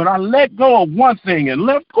me, when I let go of one thing and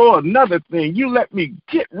let go of another thing, you let me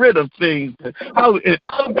get rid of things.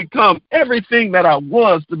 I'll become everything that I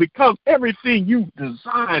was, to become everything you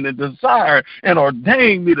designed and desired and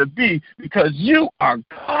ordained me to be, because you are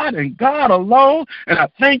God and God alone. And I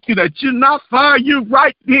thank you that you're not far. You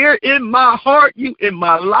right here in my heart, you in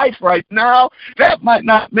my life right now. That might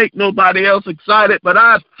not make nobody else excited, but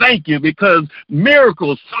I thank you, because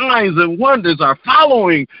miracles, signs and wonders are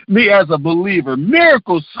following me as a believer.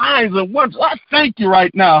 Miracles, signs, and wonders. I thank you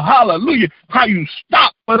right now, hallelujah, how you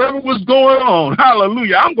stopped whatever was going on.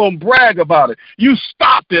 Hallelujah. I'm going to brag about it. You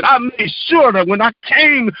stopped it. I made sure that when I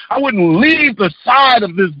came, I wouldn't leave the side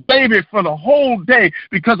of this baby for the whole day,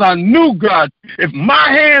 because I knew, God, if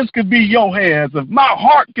my hands could be your hands, if my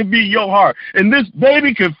heart could be your heart, and this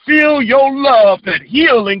baby could feel your love, that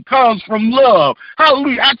healing comes from love.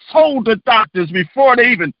 Hallelujah. I told the doctors before they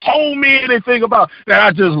even told me anything about that,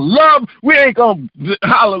 I just love. We ain't going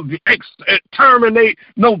to terminate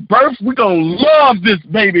no birth. We're going to love this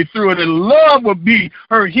baby through it, and love will be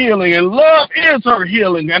her healing, and love is her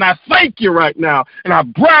healing. And I thank you right now, and I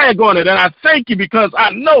brag on it, and I thank you because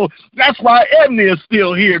I know that's why Ebony is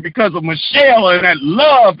still here, because of Michelle and that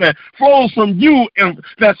love that flows from you, and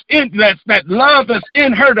that's that love that's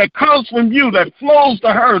in her, that comes from you, that flows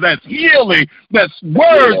to her, that's healing, that's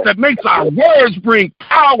words, that makes our words bring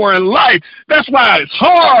power and life. That's why it's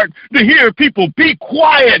hard to hear people be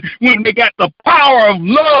quiet when they got the power of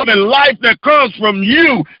love and life that comes from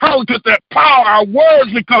you. How? Because that power, our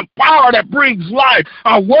words become power that brings life.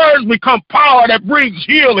 Our words become power that brings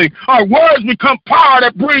healing. Our words become power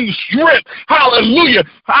that brings strength. Hallelujah.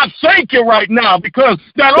 I thank you right now, because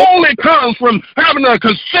that only comes from having a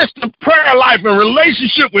consistent prayer life and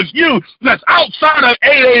relationship with you that's outside of 8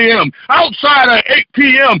 a.m., outside of 8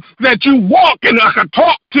 p.m., that you walk and I can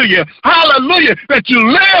talk to you. Hallelujah. That you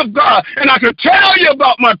live, God, and I can tell you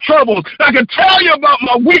about my troubles. I can tell you about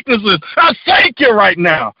my weaknesses. I thank you right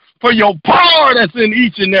now for your power that's in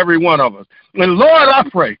each and every one of us. And Lord, I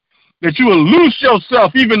pray that you will loose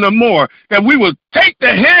yourself even the more, that we will take the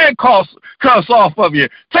handcuffs off of you,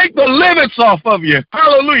 take the limits off of you.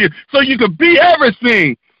 Hallelujah. So you can be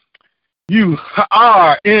everything you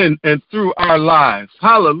are in and through our lives.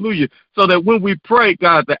 Hallelujah. So that when we pray,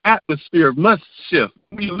 God, the atmosphere must shift.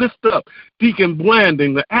 We lift up Deacon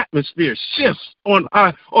Blanding, the atmosphere shifts on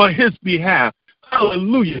his behalf.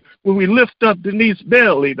 Hallelujah. When we lift up Denise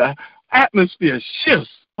Bailey, the atmosphere shifts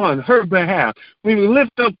on her behalf. When we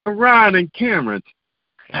lift up Ryan and Cameron,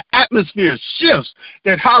 the atmosphere shifts,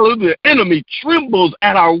 that, hallelujah, the enemy trembles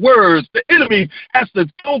at our words. The enemy has to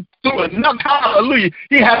go through enough, hallelujah.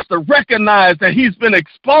 He has to recognize that he's been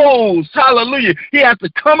exposed, hallelujah. He has to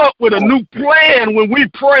come up with a new plan when we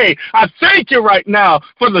pray. I thank you right now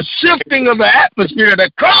for the shifting of the atmosphere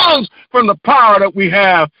that comes from the power that we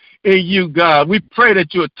have in you, God. We pray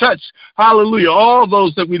that you would touch, hallelujah, all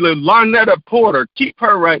those that we live. Larnetta Porter, keep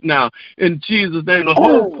her right now in Jesus' name. The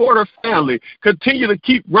whole Porter family, continue to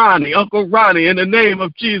keep Ronnie, Uncle Ronnie, in the name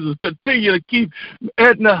of Jesus. Continue to keep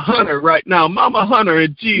Edna Hunter right now, Mama Hunter,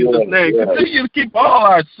 in Jesus' name. Continue to keep all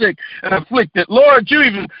our sick and afflicted. Lord, you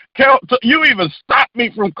even stopped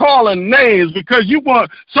me from calling names, because you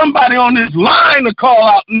want somebody on this line to call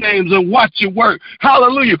out names and watch you work.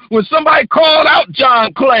 Hallelujah. When somebody called out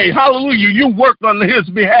John Clay, hallelujah, you worked on his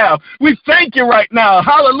behalf. We thank you right now,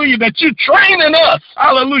 hallelujah, that you're training us,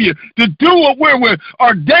 hallelujah, to do what we're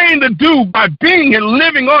ordained to do by being and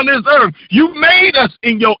living on this earth. You made us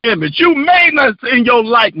in your image. You made us in your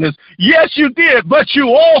likeness. Yes, you did, but you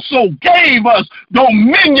also gave us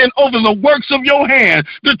dominion over the works of your hand.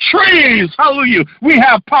 The trees, hallelujah, we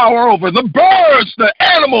have power over. The birds, the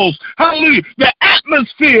animals, hallelujah, the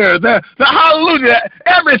atmosphere, the hallelujah,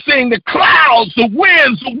 everything, the clouds, the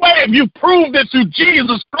winds, the wave. You proved it through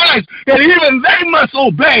Jesus Christ that even they must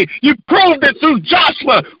obey. You proved it through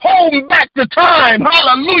Joshua, holding back the time.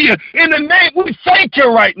 Hallelujah. In the name, we thank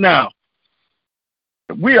you right now.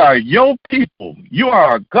 We are your people. You are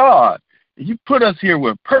our God. You put us here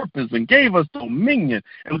with purpose and gave us dominion,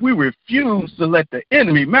 and we refuse to let the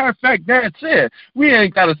enemy. Matter of fact, that's it. We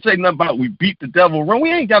ain't got to say nothing about we beat the devil, run.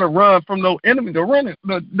 We ain't got to run from no enemy.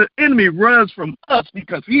 The enemy runs from us,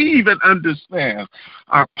 because he even understands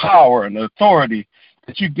our power and authority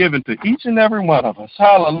that you've given to each and every one of us.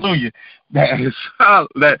 Hallelujah. That is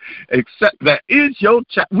your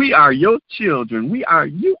child. We are your children. We are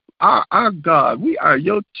you. Our God, we are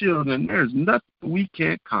your children. There's nothing we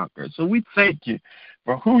can't conquer. So we thank you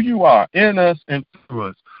for who you are in us and through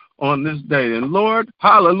us on this day. And Lord,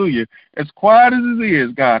 hallelujah, as quiet as it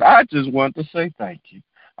is, God, I just want to say thank you.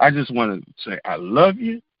 I just want to say I love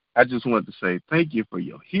you. I just want to say thank you for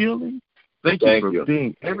your healing. Thank you for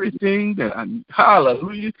being everything that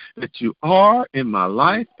hallelujah, that you are in my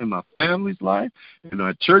life, in my family's life, in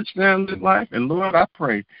our church family's life. And Lord, I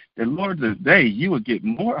pray that, Lord, today you will get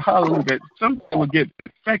more, hallelujah, that some people will get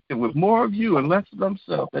affected with more of you and less of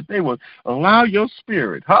themselves, that they will allow your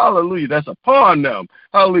spirit, hallelujah, that's upon them,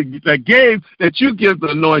 hallelujah, that you give the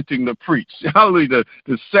anointing to preach, hallelujah,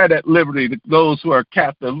 to set at liberty those who are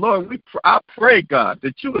captive. Lord, I pray, God,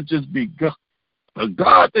 that you would just be good. The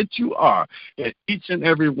God that you are in each and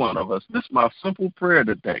every one of us. This is my simple prayer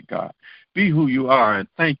today, God. Be who you are, and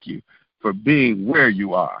thank you for being where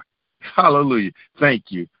you are. Hallelujah.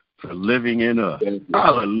 Thank you for living in us.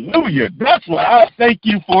 Hallelujah. That's what I thank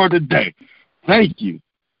you for today. Thank you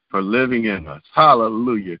for living in us.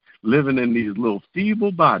 Hallelujah. Living in these little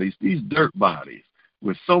feeble bodies, these dirt bodies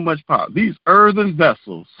with so much power, these earthen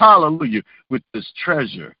vessels. Hallelujah. With this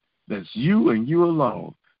treasure that's you and you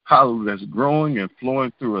alone. Hallelujah, that's growing and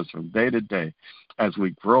flowing through us from day to day as we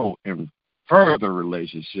grow in further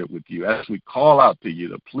relationship with you, as we call out to you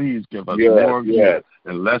to please give us more of you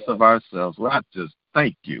and less of ourselves. Well, I just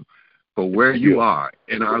thank you for where you are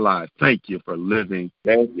in our lives. Thank you for living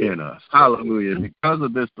in us. Hallelujah. Because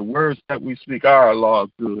of this, the words that we speak are a law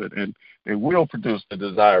of good, and they will produce the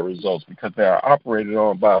desired results because they are operated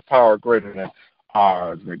on by a power greater than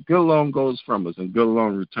ours. That good alone goes from us and good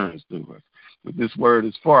alone returns to us. But this word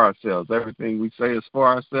is for ourselves. Everything we say is for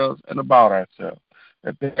ourselves and about ourselves.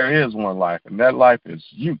 That there is one life, and that life is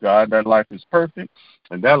you, God. That life is perfect,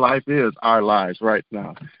 and that life is our lives right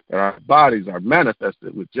now. That our bodies are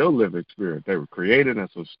manifested with your living spirit. They were created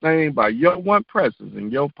and sustained by your one presence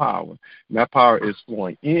and your power. And that power is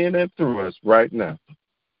flowing in and through us right now,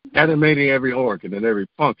 animating every organ and every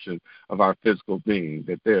function of our physical being,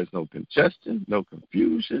 that there is no congestion, no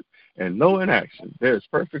confusion, and no inaction. There is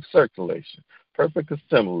perfect circulation, perfect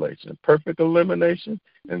assimilation, perfect elimination,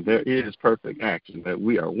 and there is perfect action, that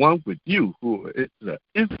we are one with you, who is the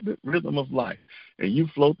infinite rhythm of life, and you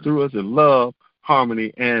flow through us in love,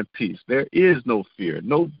 harmony, and peace. There is no fear,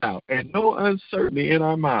 no doubt, and no uncertainty in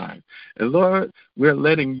our mind. And Lord, we're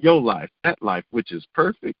letting your life, that life which is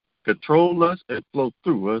perfect, control us and flow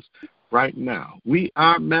through us right now. We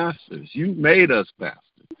are masters. You made us masters.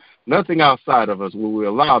 Nothing outside of us will we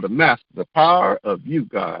allow to master the power of you,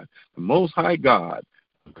 God, the Most High God,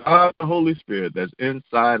 God, the Holy Spirit that's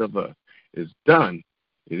inside of us. Is done.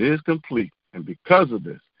 It is complete. And because of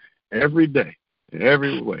this, every day, in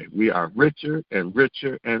every way, we are richer and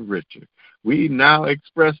richer and richer. We now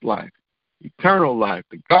express life, eternal life,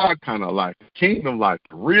 the God kind of life, the kingdom life,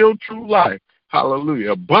 the real true life.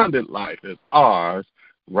 Hallelujah. Abundant life is ours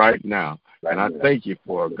right now. And I thank you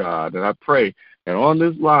for it, God. And I pray that on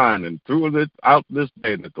this line and throughout this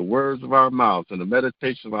day, that the words of our mouths and the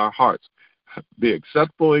meditation of our hearts be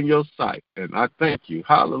acceptable in your sight. And I thank you,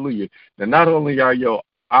 hallelujah, that not only are your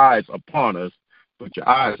eyes upon us, but your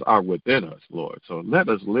eyes are within us, Lord. So let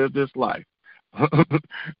us live this life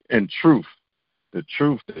in truth, the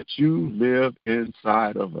truth that you live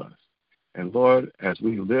inside of us. And Lord, as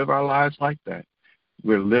we live our lives like that,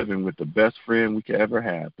 we're living with the best friend we could ever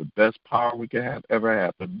have, the best power we could ever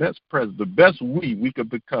have, the best presence, the best we could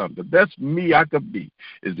become, the best me I could be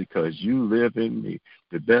is because you live in me.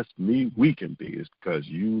 The best me we can be is because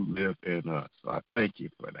you live in us. So I thank you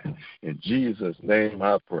for that. In Jesus' name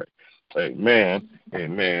I pray. Amen,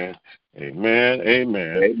 amen, amen,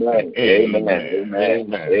 amen, amen, amen,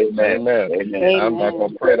 amen, amen. I'm not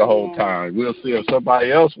going to pray the whole time. We'll see if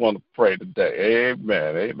somebody else wants to pray today.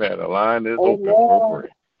 Amen, amen. The line is open for prayer.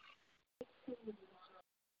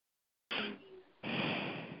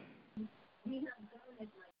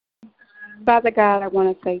 Father God, I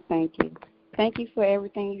want to say thank you. Thank you for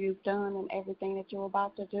everything you've done and everything that you're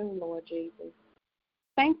about to do, Lord Jesus.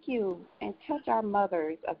 Thank you, and touch our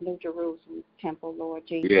mothers of New Jerusalem Temple, Lord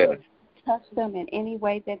Jesus. Yes. Touch them in any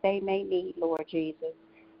way that they may need, Lord Jesus.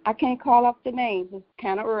 I can't call up the names. It's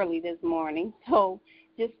kind of early this morning, so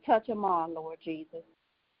just touch them all, Lord Jesus.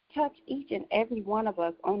 Touch each and every one of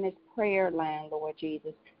us on this prayer line, Lord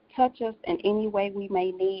Jesus. Touch us in any way we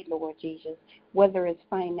may need, Lord Jesus, whether it's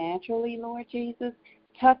financially, Lord Jesus.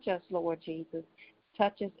 Touch us, Lord Jesus.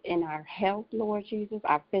 Touch us in our health, Lord Jesus,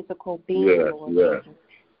 our physical being, Lord Jesus.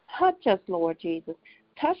 Touch us, Lord Jesus.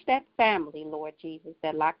 Touch that family, Lord Jesus,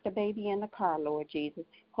 that locked the baby in the car, Lord Jesus.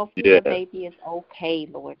 Hopefully the baby is okay,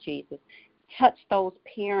 Lord Jesus. Touch those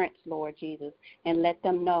parents, Lord Jesus, and let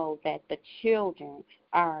them know that the children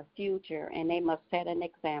are our future and they must set an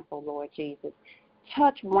example, Lord Jesus.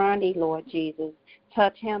 Touch Ronnie, Lord Jesus.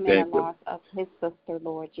 Touch him in the loss of his sister,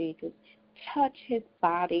 Lord Jesus. Touch his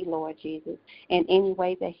body, Lord Jesus, in any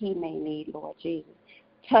way that he may need, Lord Jesus.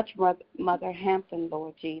 Touch Mother Hampton,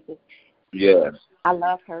 Lord Jesus. Yes. I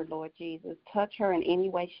love her, Lord Jesus. Touch her in any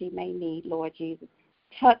way she may need, Lord Jesus.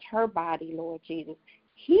 Touch her body, Lord Jesus.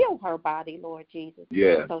 Heal her body, Lord Jesus.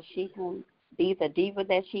 Yes. So she can be the diva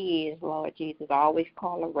that she is, Lord Jesus. I always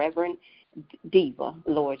call her Reverend Diva,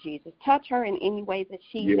 Lord Jesus. Touch her in any way that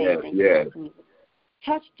she may need, Lord Jesus.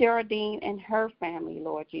 Touch Geraldine and her family,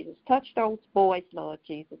 Lord Jesus. Touch those boys, Lord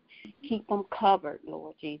Jesus. Keep them covered,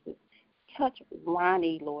 Lord Jesus. Touch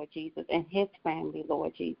Ronnie, Lord Jesus, and his family,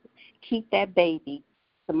 Lord Jesus. Keep that baby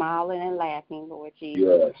smiling and laughing, Lord Jesus.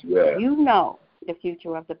 Yes, yes. You know the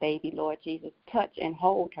future of the baby, Lord Jesus. Touch and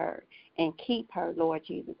hold her and keep her, Lord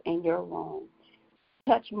Jesus, in your room.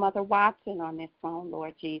 Touch Mother Watson on this phone,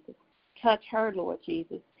 Lord Jesus. Touch her, Lord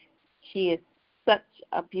Jesus. She is such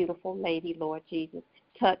a beautiful lady, Lord Jesus.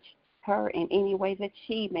 Touch her in any way that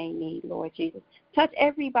she may need, Lord Jesus. Touch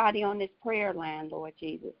everybody on this prayer line, Lord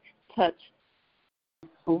Jesus. Touch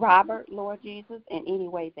Robert, Lord Jesus, in any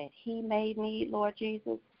way that he may need, Lord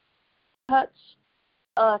Jesus. Touch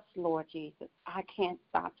us, Lord Jesus. I can't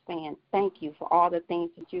stop saying thank you for all the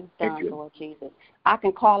things that you've done, Lord Jesus. I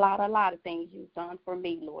can call out a lot of things you've done for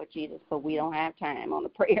me, Lord Jesus, but we don't have time on the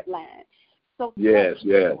prayer line. So touch us,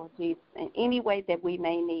 Lord Jesus, in any way that we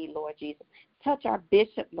may need, Lord Jesus. Touch our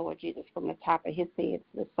bishop, Lord Jesus, from the top of his head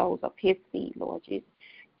to the soles of his feet, Lord Jesus.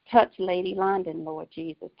 Touch Lady London, Lord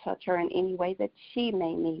Jesus. Touch her in any way that she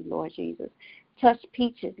may need, Lord Jesus. Touch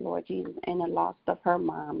Peaches, Lord Jesus, and the loss of her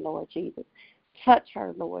mom, Lord Jesus. Touch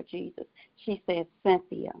her, Lord Jesus. She says,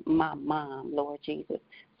 Cynthia, my mom, Lord Jesus.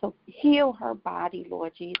 So heal her body,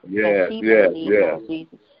 Lord Jesus, that she may need, Lord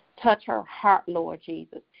Jesus. Touch her heart, Lord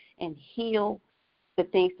Jesus, and heal the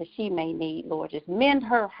things that she may need, Lord Jesus. Mend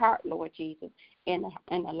her heart, Lord Jesus, in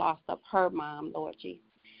the loss of her mom, Lord Jesus.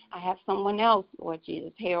 I have someone else, Lord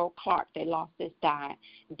Jesus, Harold Clark, they lost his dad,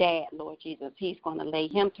 Lord Jesus. He's going to lay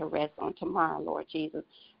him to rest on tomorrow, Lord Jesus.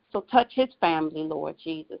 So touch his family, Lord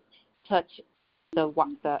Jesus. Touch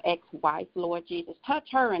the ex-wife, Lord Jesus. Touch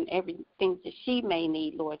her and everything that she may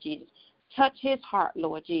need, Lord Jesus. Touch his heart,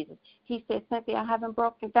 Lord Jesus. He said, Cynthia, I haven't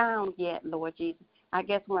broken down yet, Lord Jesus. I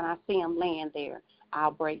guess when I see him laying there,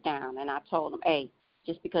 I'll break down. And I told him, hey,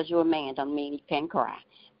 just because you're a man don't mean you can't cry.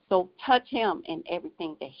 So touch him and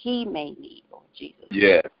everything that he may need, Lord Jesus.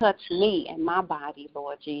 Yeah. Touch me and my body,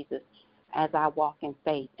 Lord Jesus, as I walk in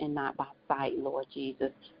faith and not by sight, Lord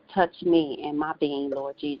Jesus. Touch me and my being,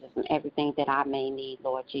 Lord Jesus, and everything that I may need,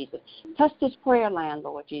 Lord Jesus. Touch this prayer line,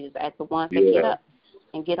 Lord Jesus, as the ones that get up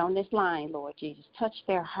and get on this line, Lord Jesus. Touch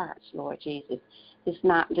their hearts, Lord Jesus. This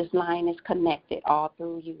line is connected all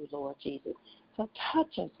through you, Lord Jesus. So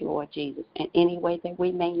touch us, Lord Jesus, in any way that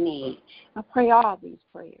we may need. I pray all these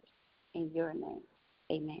prayers in your name.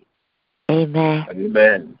 Amen. Amen.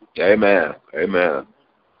 Amen. Amen. Amen.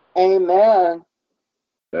 Amen.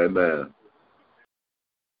 Amen.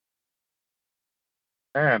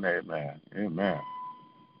 And amen. Amen.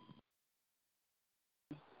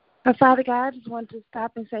 Father God, I just want to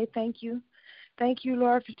stop and say thank you. Thank you,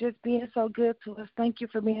 Lord, for just being so good to us. Thank you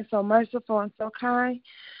for being so merciful and so kind.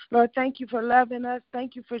 Lord, thank you for loving us.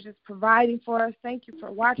 Thank you for just providing for us. Thank you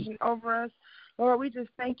for watching over us. Lord, we just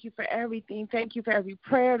thank you for everything. Thank you for every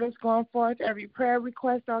prayer that's going forth, every prayer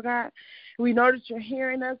request, oh God. We know that you're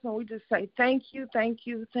hearing us, and we just say thank you, thank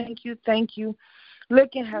you, thank you, thank you.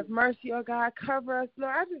 Look and have mercy, oh God. Cover us,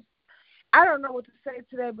 Lord. I don't know what to say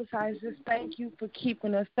today besides just thank you for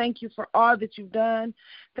keeping us. Thank you for all that you've done.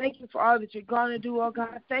 Thank you for all that you're going to do, oh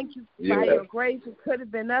God. Thank you by your grace. It could have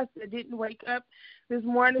been us that didn't wake up this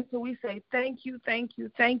morning. So we say thank you, thank you,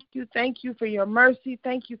 thank you, thank you for your mercy.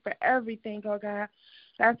 Thank you for everything, oh God.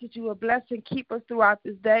 I ask that you will bless and keep us throughout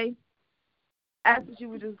this day. I ask that you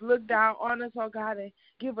would just look down on us, oh God, and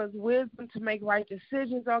give us wisdom to make right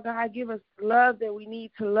decisions, oh God. Give us love that we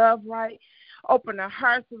need to love right. Open our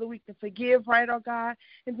hearts so that we can forgive right, oh God.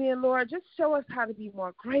 And then, Lord, just show us how to be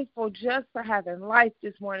more grateful just for having life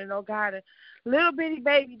this morning, oh God. A little bitty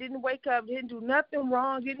baby didn't wake up, didn't do nothing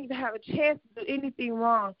wrong, didn't even have a chance to do anything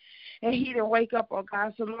wrong, and he didn't wake up, oh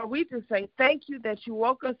God. So, Lord, we just say thank you that you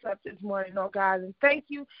woke us up this morning, oh God, and thank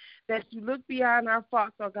you that you look beyond our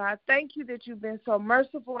faults, oh God. Thank you that you've been so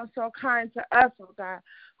merciful and so kind to us, oh God,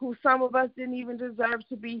 who some of us didn't even deserve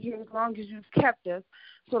to be here as long as you've kept us.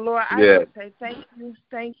 So, Lord, I just say thank you,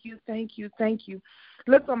 thank you, thank you, thank you.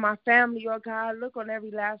 Look on my family, oh God. Look on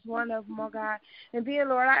every last one of them, oh God. And then,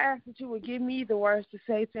 Lord, I ask that you would give me the words to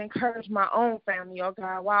say to encourage my own family, oh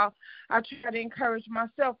God, while I try to encourage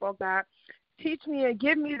myself, oh God. Teach me and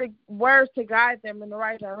give me the words to guide them in the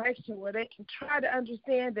right direction where they can try to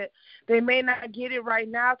understand that they may not get it right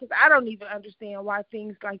now, because I don't even understand why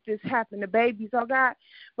things like this happen to babies, oh God.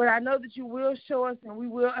 But I know that you will show us and we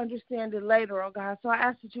will understand it later, oh God. So I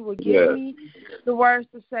ask that you would give me the words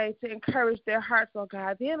to say to encourage their hearts, oh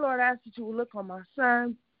God. Then, Lord, I ask that you would look on my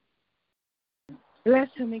son. Bless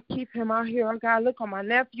him and keep him out here, oh God. Look on my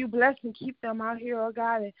nephew. Bless and keep them out here, oh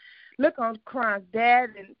God. And look on Kron's dad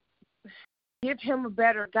and give him a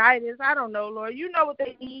better guidance. I don't know, Lord. You know what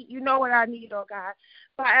they need. You know what I need, oh God.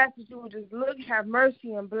 So I ask that you would just look, have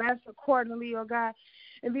mercy, and bless accordingly, oh God.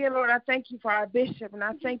 And then, Lord, I thank you for our bishop, and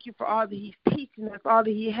I thank you for all that he's teaching us, all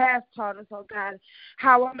that he has taught us, oh God,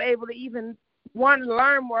 how I'm able to even want to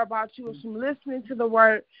learn more about you is from listening to the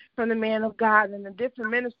word from the man of God and the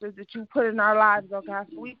different ministers that you put in our lives, oh God.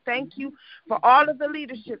 So we thank you for all of the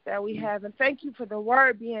leadership that we have, and thank you for the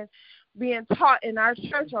word being taught in our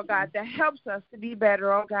church, oh God, that helps us to be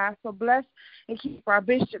better, oh God. So bless and keep our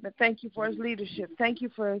bishop, and thank you for his leadership. Thank you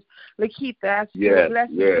for his Lakeitha. Bless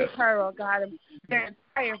and keep her, oh God, and their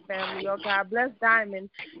entire family, oh God. Bless Diamond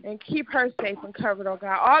and keep her safe and covered, oh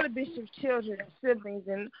God. All the bishop's children and siblings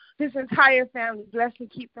and his entire family, bless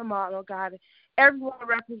and keep them all, oh God. Everyone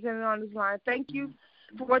represented on this line, thank you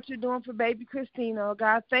for what you're doing for baby Christina, oh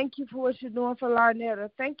God. Thank you for what you're doing for Larnetta.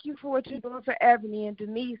 Thank you for what you're doing for Ebony and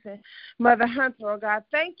Denise and Mother Hunter, oh God.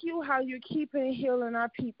 Thank you how you're keeping and healing our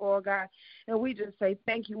people, oh God. And we just say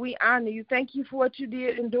thank you. We honor you. Thank you for what you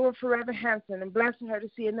did and doing for Reverend Hampton and blessing her to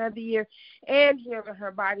see another year and healing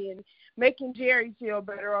her body and making Jerry feel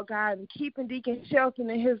better, oh God, and keeping Deacon Shelton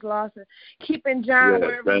in his loss and keeping John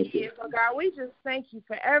wherever he is, oh God. We just thank you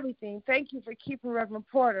for everything. Thank you for keeping Reverend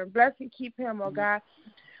Porter. Bless and keep him, oh God.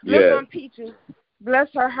 Look on Peaches. Bless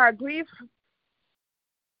her heart.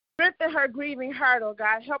 Strengthen her grieving heart, oh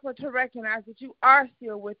God. Help her to recognize that you are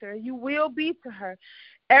still with her. You will be to her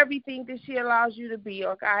everything that she allows you to be,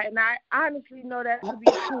 oh God. And I honestly know that to be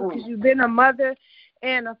true because you've been a mother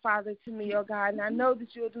and a father to me, oh God. And I know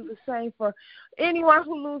that you'll do the same for anyone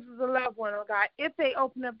who loses a loved one, oh God. If they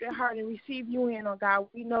open up their heart and receive you in, oh God,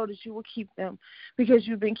 we know that you will keep them because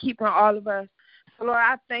you've been keeping all of us. Lord,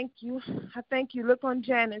 I thank you. I thank you. Look on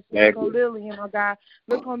Janice, look on Lillian, oh God.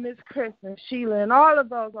 Look on Miss Chris and Sheila and all of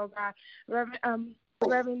those, oh God.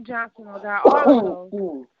 Reverend Johnson, oh God. All of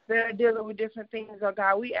those that are dealing with different things, oh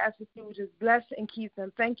God. We ask that you would just bless and keep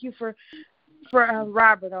them. Thank you for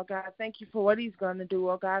Robert, oh God. Thank you for what he's going to do,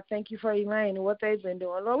 oh God. Thank you for Elaine and what they've been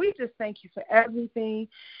doing. Lord, we just thank you for everything.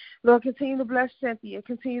 Lord, continue to bless Cynthia.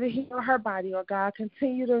 Continue to heal her body, oh God.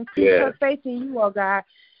 Continue to increase her faith in you, oh God.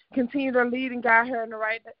 Continue to lead and guide her in the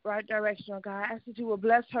right direction, oh God. I ask that you will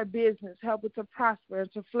bless her business, help it to prosper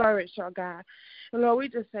and to flourish, oh God. And Lord, we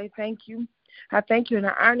just say thank you. I thank you and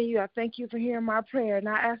I honor you. I thank you for hearing my prayer. And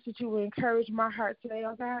I ask that you will encourage my heart today,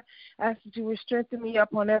 oh God. I ask that you will strengthen me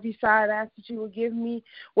up on every side. I ask that you will give me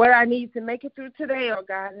what I need to make it through today, oh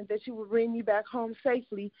God, and that you will bring me back home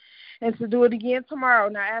safely and to do it again tomorrow.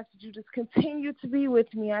 And I ask that you just continue to be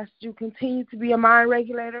with me. I ask that you continue to be a mind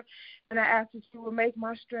regulator. And I ask that you will make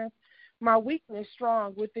my strength, my weakness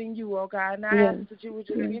strong within you, oh God. And I ask that you would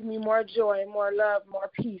just give me more joy and more love, more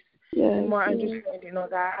peace. And more understanding, oh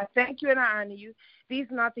God. I thank you and I honor you. These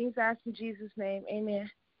and all things I ask in Jesus' name. Amen.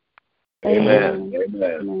 Amen.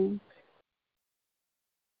 Amen.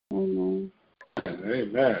 Amen.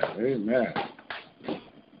 Amen. Amen.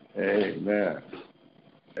 Amen.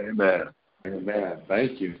 Amen. Amen.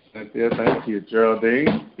 Thank you, Cynthia. Thank you,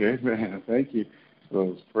 Geraldine. Amen. Thank you for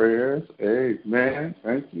those prayers. Amen.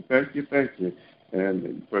 Thank you. Thank you. Thank you.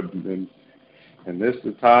 And this is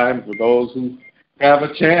the time for those who have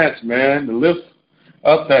a chance, man, to lift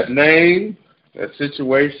up that name, that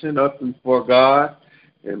situation up before God.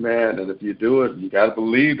 Amen. And if you do it, you got to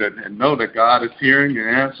believe it and know that God is hearing and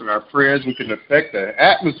answering our prayers. We can affect the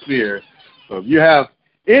atmosphere. So if you have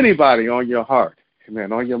anybody on your heart,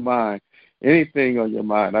 amen, on your mind, anything on your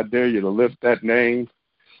mind, I dare you to lift that name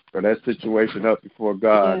or that situation up before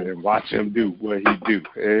God and watch him do what he do.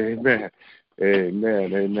 Amen.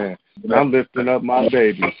 Amen. Amen. I'm lifting up my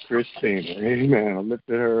baby, Christina. Amen. I'm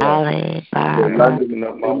lifting her up. I'm lifting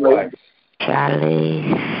up my wife.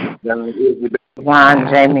 Charlie.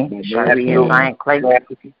 Ron, Jamie, Shirley, and Ryan Clayton.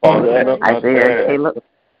 Isaiah, Caleb.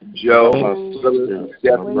 Joe,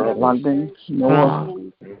 London,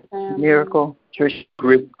 Noah, Miracle, Trish,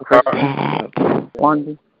 Chris,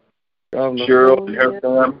 Wanda, Cheryl, her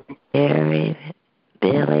family. Barry,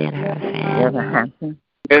 Billy, and her family. Hampton.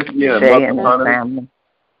 Shay and his family.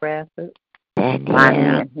 Bradford. Daniel,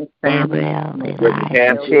 and his family.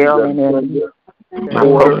 Gabriel, Michelle and Emily. my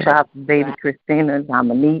co-child, baby Christina,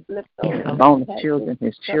 Dominique, bonus children,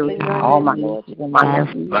 his children, all my nieces and my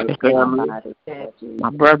nephews, my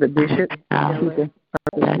brother Bishop, from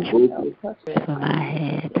my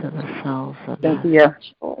head to the soles of my Cynthia,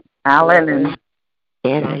 Alan, and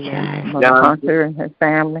energized. Mother Hunter and her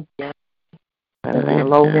family,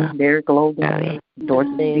 Logan, Derek Logan,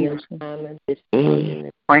 Dorothy Stevenson,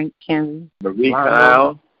 Frank Kenny, Marie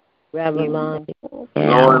Kyle, Reverend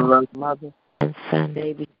Lauren, Mother, and son,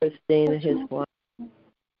 baby Christina, his wife,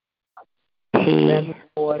 he,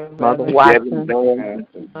 Mother Watson,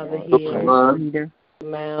 Mother Hill, Peter,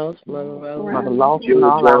 Miles, Mother Rose, Mother Lawson,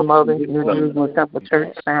 all our mothers, New Jerusalem Temple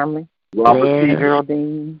Church family,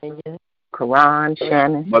 Geraldine, Karan,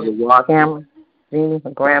 Shannon, Cameron, Jeannie,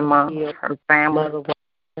 her grandma, her family,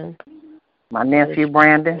 my nephew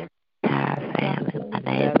Brandon, our family, my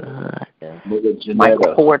neighborhood,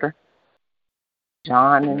 Michael Porter,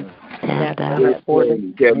 John and Porter,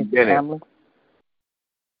 Kevin his Bennett, family,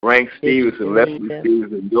 Frank Stevenson, Leslie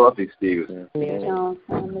Stevenson, Dorothy Stevenson,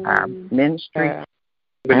 our ministry,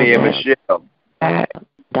 Tiffany and Michelle,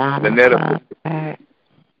 Lynetta,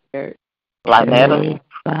 Lynetta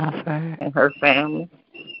and her family,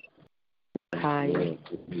 Kaya,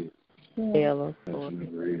 Taylor,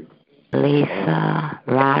 Lisa,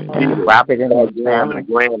 Rhonda, Robert and his family,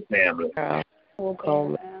 Grand family,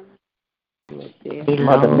 Coleman,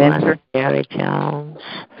 Mother Mentor, Jerry Jones,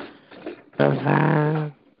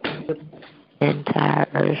 Laverne, entire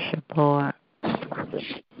Ursha board,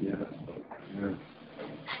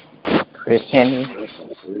 Chris Henry,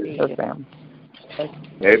 her family.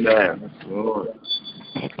 Amen. Lord.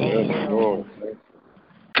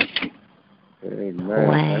 Amen.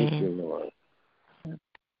 Thank you, Lord.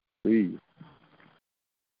 Please.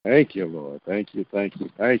 Thank you, Lord. Thank you,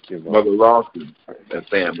 Lord. Mother Lawson and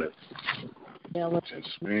family.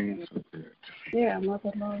 Just means so good. Yeah,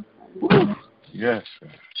 Mother Lawson. Yes, sir.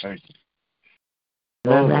 Thank you.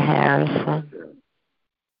 Brother Harrison.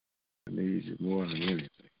 I need you more than anything.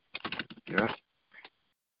 Yeah.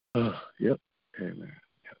 Yep. Amen.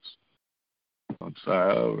 Yes. I'm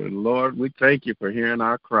sorry. Oh, Lord, we thank you for hearing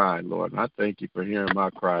our cry, Lord. And I thank you for hearing my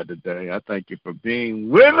cry today. I thank you for being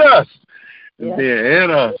with us and being in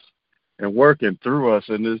us and working through us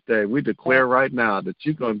in this day. We declare right now that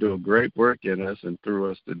you're going to do a great work in us and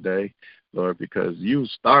through us today, Lord, because you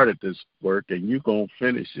started this work and you're going to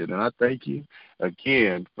finish it. And I thank you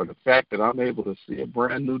again for the fact that I'm able to see a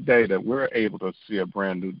brand new day, that we're able to see a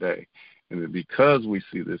brand new day. And that because we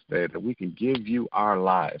see this day, that we can give you our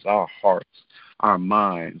lives, our hearts, our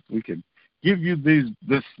minds. We can give you this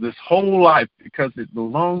whole life because it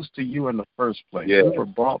belongs to you in the first place. Yes. We were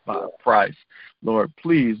bought by a price. Lord,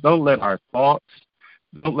 please don't let our thoughts,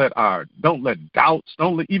 don't let doubts,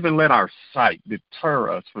 even let our sight deter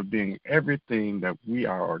us from being everything that we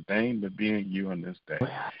are ordained to be in you in this day.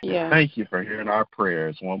 Yeah. Thank you for hearing our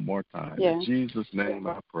prayers one more time. Yeah. In Jesus' name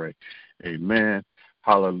I pray. Amen.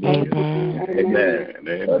 Hallelujah. Amen.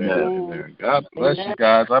 Amen. God bless you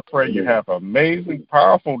guys. I pray you have an amazing,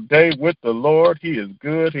 powerful day with the Lord. He is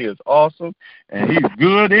good. He is awesome. And he's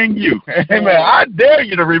good in you. Amen. I dare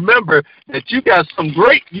you to remember that you got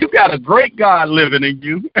a great God living in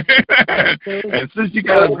you. And since you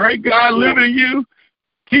got a great God living in you,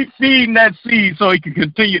 keep feeding that seed so he can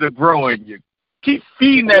continue to grow in you. Keep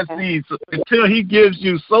feeding that seed until he gives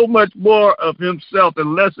you so much more of himself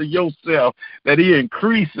and less of yourself that he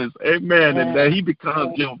increases, amen, and that he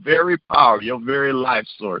becomes your very power, your very life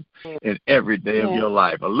source in every day of your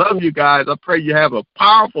life. I love you guys. I pray you have a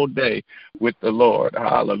powerful day with the Lord.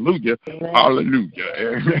 Hallelujah.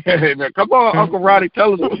 Hallelujah. Amen. Come on, Uncle Ronnie,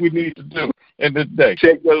 tell us what we need to do in this day.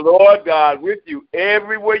 Take the Lord God with you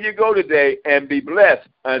everywhere you go today and be blessed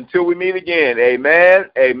until we meet again. Amen,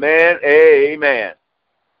 amen, amen.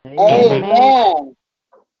 Amen.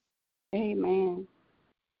 Amen.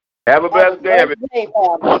 Have a blessed day, everybody.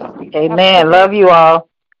 Amen. Love you all.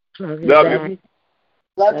 Love you.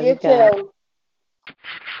 Love you too.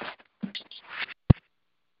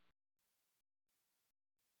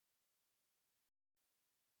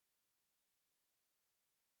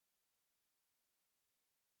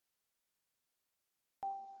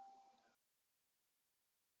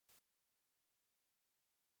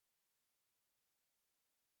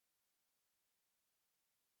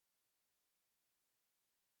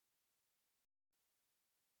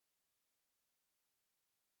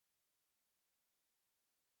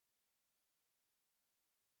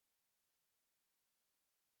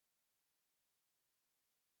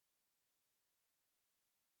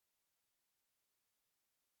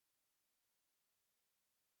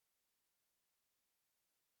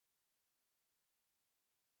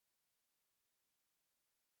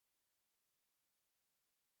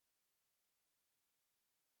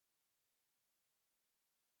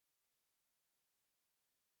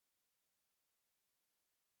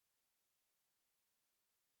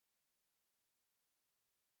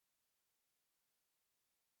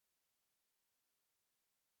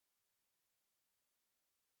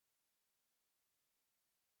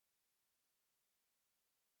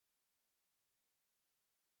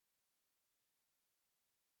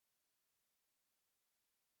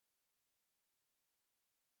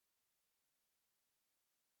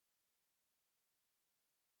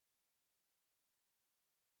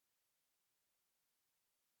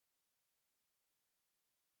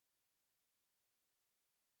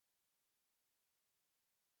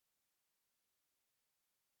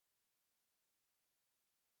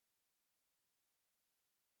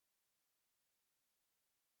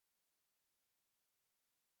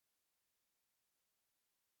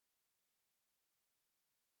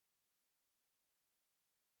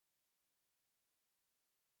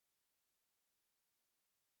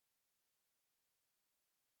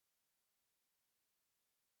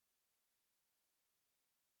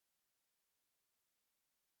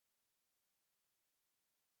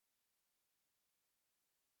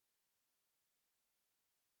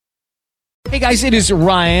 Hey guys, it is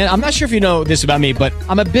Ryan. I'm not sure if you know this about me, but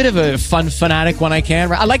I'm a bit of a fun fanatic when I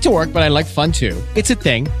can. I like to work, but I like fun too. It's a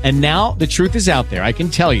thing. And now the truth is out there. I can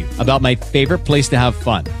tell you about my favorite place to have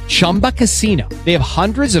fun. Chumba Casino. They have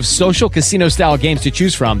hundreds of social casino style games to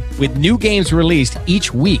choose from with new games released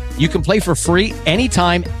each week. You can play for free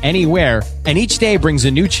anytime, anywhere. And each day brings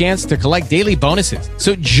a new chance to collect daily bonuses.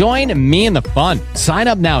 So join me in the fun. Sign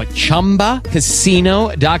up now at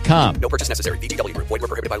ChumbaCasino.com. No purchase necessary. VGW Group. Void where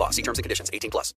prohibited by law. See terms and conditions. 18+.